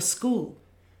your school?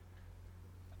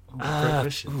 Great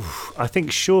question. I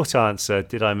think short answer: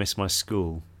 did I miss my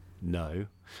school? No.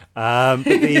 No,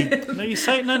 you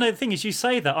say no. The thing is, you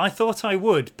say that. I thought I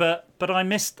would, but I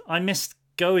missed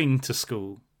going to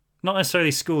school. Not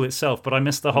necessarily school itself, but I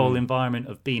missed the whole environment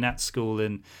of being at school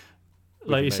and,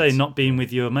 like you say, not being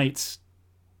with your mates,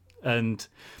 and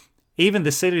even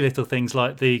the silly little things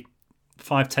like the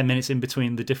 5-10 minutes in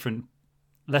between the different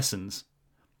lessons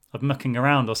of mucking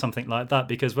around or something like that.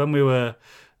 Because when we were,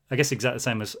 I guess exactly the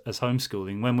same as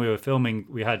homeschooling, when we were filming,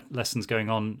 we had lessons going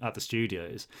on at the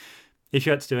studios. If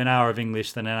you had to do an hour of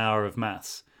English, then an hour of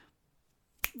maths,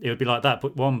 it would be like that.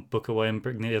 Put one book away and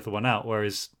bring the other one out.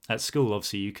 Whereas at school,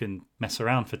 obviously, you can mess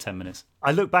around for 10 minutes.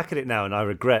 I look back at it now and I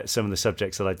regret some of the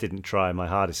subjects that I didn't try my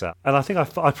hardest at. And I think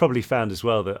I probably found as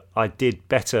well that I did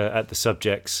better at the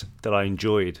subjects that I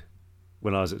enjoyed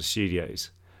when I was at the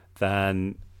studios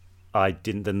than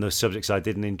the subjects I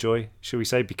didn't enjoy, shall we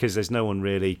say? Because there's no one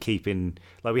really keeping,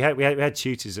 like we had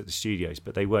tutors at the studios,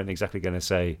 but they weren't exactly going to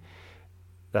say,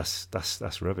 That's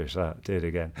rubbish. That do it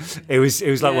again. It was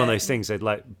like one of those things. They'd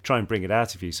like try and bring it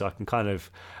out of you, so I can kind of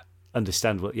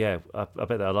understand what. Yeah, I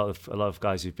bet that a lot of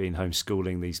guys who've been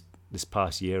homeschooling this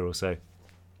past year or so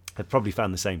have probably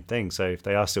found the same thing. So if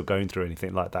they are still going through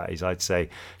anything like that, I'd say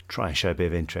try and show a bit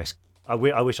of interest. I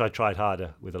wish I tried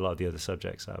harder with a lot of the other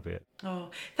subjects. That'll be it. Oh,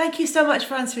 thank you so much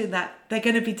for answering that. They're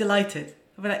going to be delighted.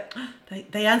 I'll be like,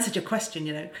 they answered your question,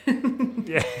 you know.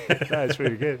 Yeah, that's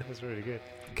really good. That's really good.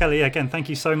 Kelly, again, thank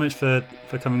you so much for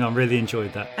coming on. Really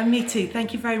enjoyed that. And me too.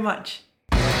 Thank you very much.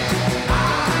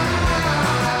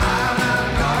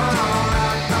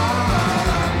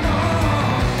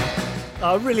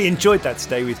 I really enjoyed that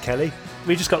today with Kelly.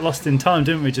 We just got lost in time,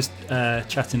 didn't we? Just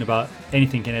chatting about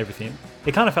anything and everything.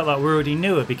 It kind of felt like we already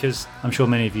knew her because I'm sure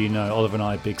many of you know Oliver and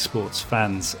I are big sports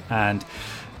fans, and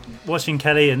watching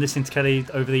Kelly and listening to Kelly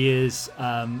over the years,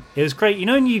 it was great. You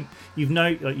know, when you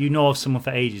know of someone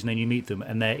for ages, and then you meet them,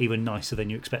 and they're even nicer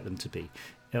than you expect them to be.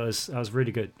 That was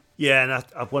really good. Yeah, and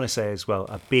I want to say as well,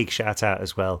 a big shout out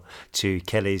as well to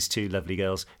Kelly's two lovely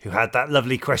girls who had that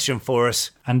lovely question for us.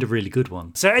 And a really good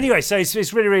one. So anyway,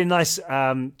 it's really, really nice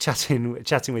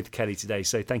chatting with Kelly today.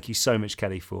 So thank you so much,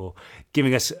 Kelly, for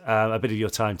giving us a bit of your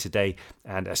time today,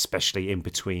 and especially in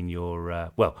between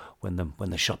your, when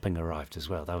the shopping arrived as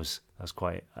well. That was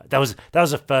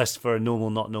a first for a normal,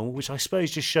 not normal, which I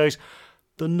suppose just shows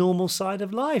the normal side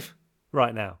of life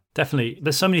right now. Definitely.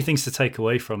 There's so many things to take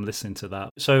away from listening to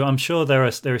that. So I'm sure there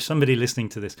is somebody listening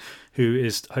to this who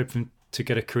is hoping to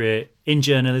get a career in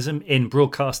journalism, in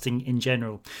broadcasting in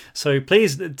general. So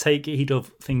please take heed of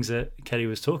things that Kelly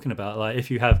was talking about. Like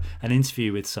if you have an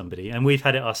interview with somebody, and we've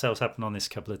had it ourselves happen on this a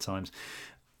couple of times,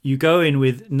 you go in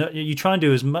you try and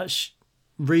do as much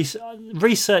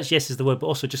research, yes, is the word, but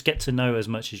also just get to know as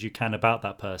much as you can about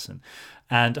that person.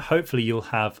 And hopefully you'll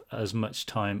have as much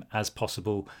time as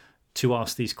possible to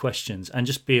ask these questions, and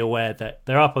just be aware that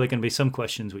there are probably going to be some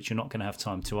questions which you're not going to have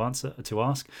time to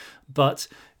ask, but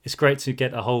it's great to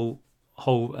get a whole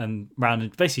and round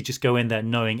and basically just go in there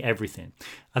knowing everything.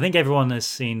 I think everyone has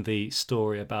seen the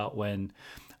story about when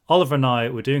Oliver and I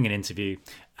were doing an interview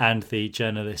and the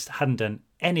journalist hadn't done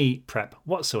any prep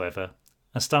whatsoever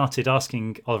and started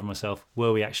asking Oliver and myself,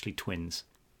 were we actually twins?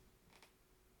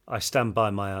 I stand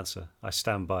by my answer. I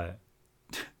stand by it.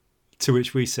 To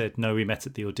which we said, no, we met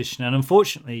at the audition. And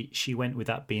unfortunately, she went with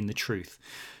that being the truth.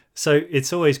 So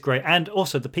it's always great. And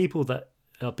also the people that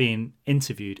are being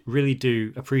interviewed really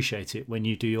do appreciate it when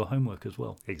you do your homework as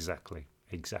well. Exactly.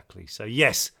 So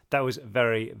yes, that was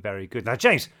very, very good. Now,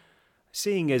 James,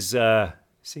 seeing as you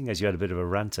had a bit of a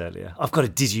rant earlier, I've got a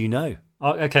did you know?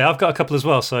 Okay, I've got a couple as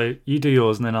well. So you do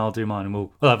yours and then I'll do mine, and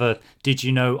we'll have a did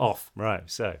you know off. Right,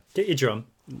 so. Get your drum.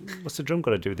 What's the drum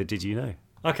got to do with the did you know?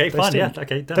 Okay, fine. Yeah.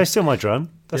 Okay. Done. They're still my drum.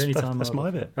 The That's, only that's, time that's I'll-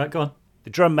 my bit. Right, go on. The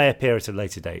drum may appear at a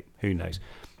later date. Who knows?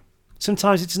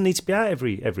 Sometimes it doesn't need to be out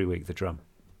every week, the drum.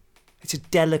 It's a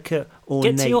delicate,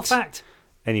 ornate... Get to your fact.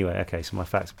 Anyway, okay, so my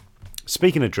fact.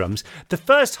 Speaking of drums, the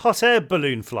first hot air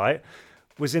balloon flight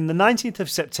was in the 19th of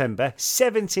September,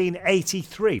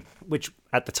 1783, which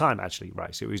at the time, actually,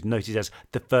 right, so it was noted as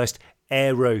the first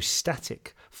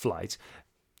aerostatic flight.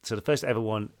 So the first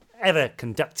ever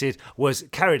conducted was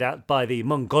carried out by the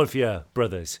Montgolfier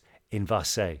brothers in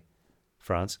Marseille,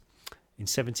 France, in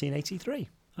 1783.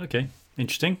 Okay,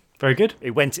 interesting. Very good.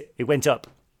 It went up,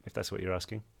 if that's what you're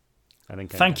asking. And then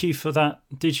Thank you for that.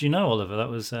 Did you know, Oliver? That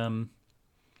was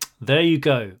there you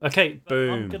go. Okay,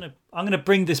 boom. I'm gonna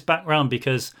bring this back round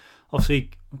because obviously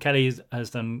Kelly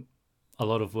has done a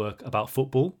lot of work about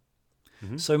football.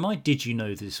 Mm-hmm. So my did you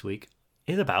know this week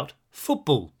is about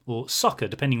football or soccer,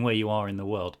 depending where you are in the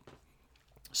world.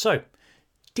 So,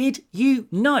 did you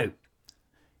know?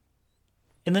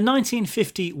 In the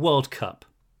 1950 World Cup,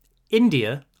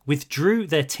 India withdrew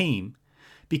their team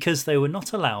because they were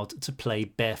not allowed to play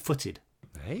barefooted.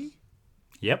 Hey?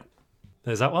 Yep,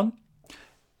 there's that one.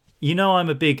 You know I'm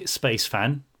a big space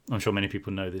fan. I'm sure many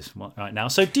people know this right now.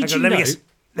 So did you know...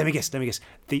 Let me guess.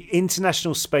 The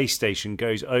International Space Station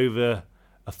goes over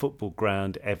a football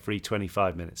ground every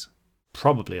 25 minutes.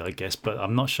 Probably, I guess, but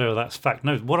I'm not sure that's fact.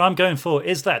 No, what I'm going for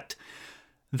is that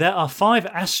there are 5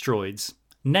 asteroids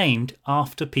named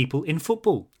after people in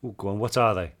football. Oh, go on, what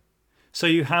are they? So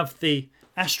you have the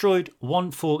asteroid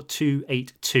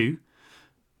 14282,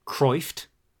 Cruyff,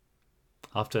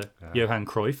 after Johan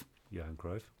Cruyff. Johan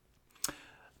Cruyff.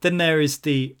 Then there is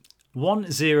the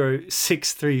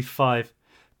 10635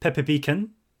 Pepperbeeken,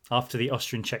 after the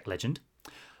Austrian Czech legend.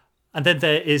 And then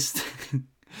there is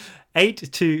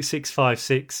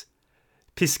 82656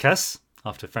 Piskas,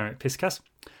 after Ferenc Piskas.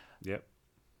 Yep.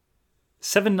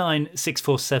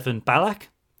 79647 Ballack,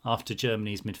 after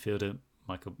Germany's midfielder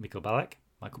Michael Ballack.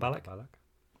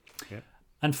 Yep.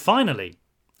 And finally,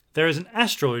 there is an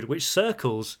asteroid which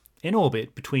circles in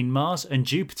orbit between Mars and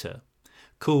Jupiter,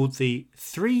 called the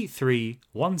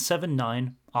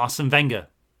 33179 Arsene Wenger,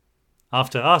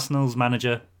 after Arsenal's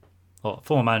former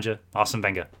manager Arsene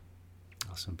Wenger.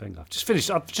 Arsene Wenger. I've just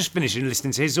finished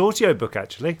listening to his audio book,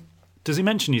 actually. Does he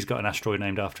mention he's got an asteroid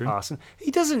named after him? Arsene. He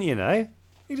doesn't, He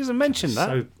doesn't mention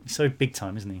that. So big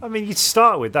time, isn't he? I mean, you'd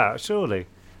start with that, surely.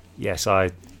 Yes, I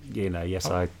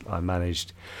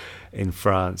managed in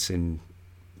France, in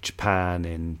Japan,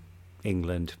 in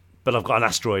England. But I've got an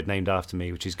asteroid named after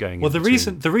me, which is going. Well, the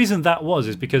reason that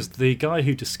is because the guy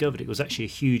who discovered it was actually a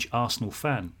huge Arsenal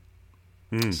fan,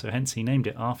 so hence he named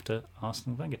it after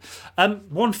Arsene Wenger.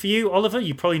 One for you, Oliver.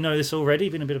 You probably know this already.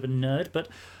 Been a bit of a nerd, but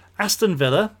Aston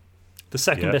Villa, the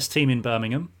second best team in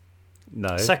Birmingham,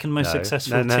 second most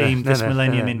successful team this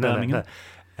millennium in Birmingham.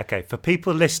 Okay, for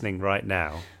people listening right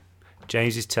now,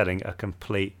 James is telling a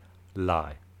complete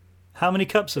lie. How many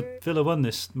cups have Villa won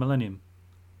this millennium?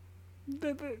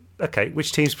 Okay,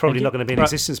 which team's probably not going to be in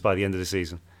existence by the end of the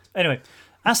season? Anyway,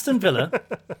 Aston Villa.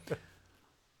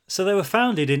 So they were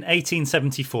founded in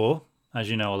 1874, as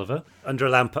you know, Oliver. Under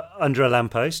a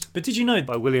lamppost. But did you know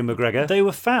by William McGregor? They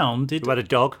were founded. Who had a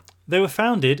dog? They were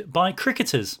founded by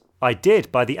cricketers. I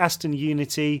did, by the Aston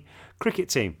Unity cricket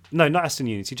team. No, not Aston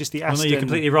Unity, just the Aston. Oh, no, you're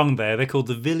completely wrong there. They're called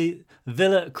the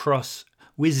Villa Cross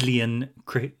Wesleyan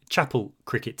Chapel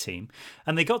cricket team,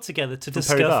 and they got together to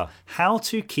discuss how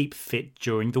to keep fit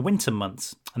during the winter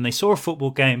months. And they saw a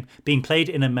football game being played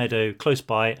in a meadow close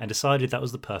by and decided that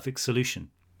was the perfect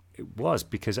solution. It was,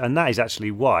 and that is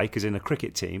actually why, because in a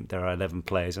cricket team there are 11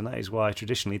 players, and that is why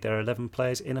traditionally there are 11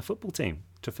 players in a football team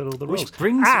to fill all the roles. Which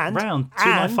brings round to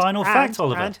my final fact,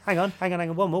 Oliver. And hang on,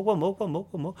 one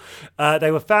more. They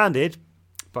were founded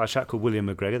by a chap called William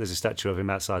McGregor. There's a statue of him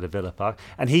outside of Villa Park,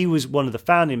 and he was one of the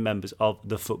founding members of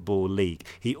the Football League.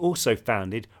 He also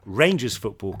founded Rangers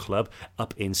Football Club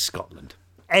up in Scotland.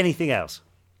 Anything else?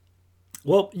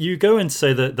 Well, you go and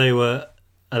say that they were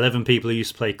 11 people who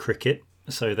used to play cricket,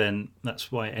 so then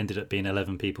that's why it ended up being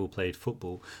 11 people played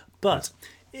football. But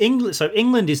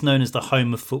England is known as the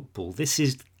home of football. This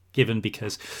is given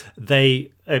because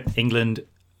England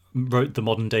wrote the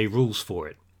modern day rules for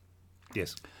it.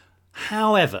 Yes.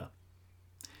 However,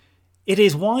 it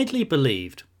is widely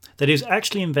believed that it was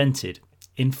actually invented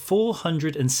in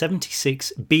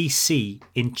 476 BC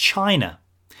in China,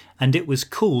 and it was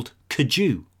called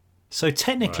Kaju. So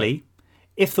technically,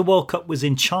 if the World Cup was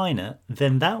in China,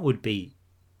 then that would be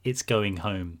it's going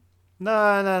home.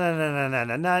 No.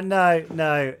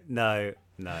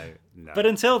 But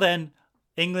until then,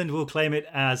 England will claim it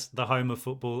as the home of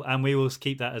football, and we will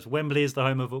keep that as Wembley is the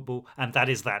home of football, and that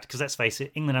is that. Because let's face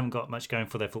it, England haven't got much going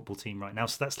for their football team right now,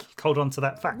 so let's hold on to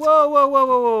that fact.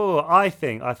 Whoa. I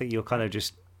think you're kind of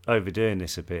just overdoing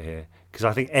this a bit here, because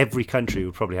I think every country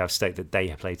would probably have state that they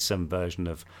have played some version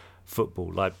of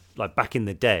football. Like back in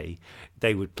the day,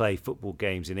 they would play football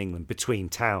games in England between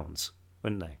towns,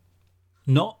 wouldn't they?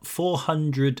 Not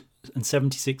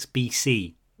 476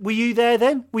 BC. Were you there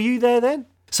then?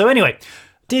 So anyway,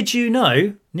 did you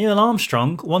know Neil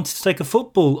Armstrong wanted to take a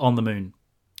football on the moon?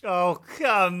 Oh,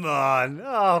 come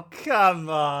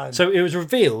on. So it was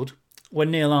revealed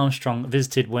when Neil Armstrong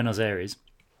visited Buenos Aires,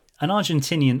 an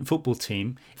Argentinian football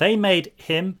team, they made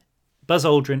him, Buzz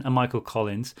Aldrin and Michael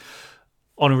Collins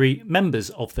honorary members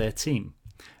of their team.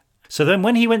 So then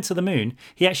when he went to the moon,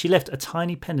 he actually left a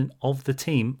tiny pendant of the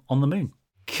team on the moon.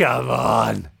 Come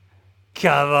on.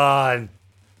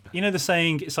 You know the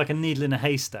saying, it's like a needle in a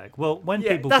haystack? Well, when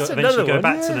people eventually go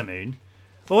back to the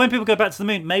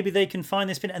moon, maybe they can find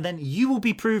this pin and then you will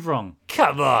be proved wrong.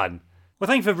 Come on. Well,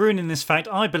 thank you for ruining this fact.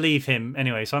 I believe him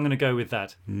anyway, so I'm going to go with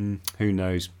that. Who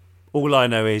knows? All I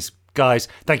know is, guys,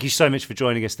 thank you so much for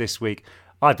joining us this week.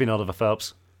 I've been Oliver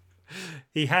Phelps.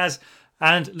 He has.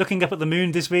 And looking up at the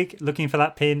moon this week, looking for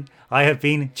that pin, I have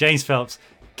been James Phelps.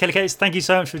 Kelly Cates, thank you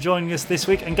so much for joining us this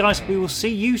week. And guys, we will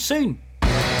see you soon.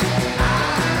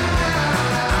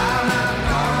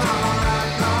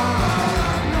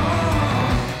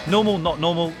 Normal Not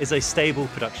Normal is a stable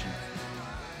production.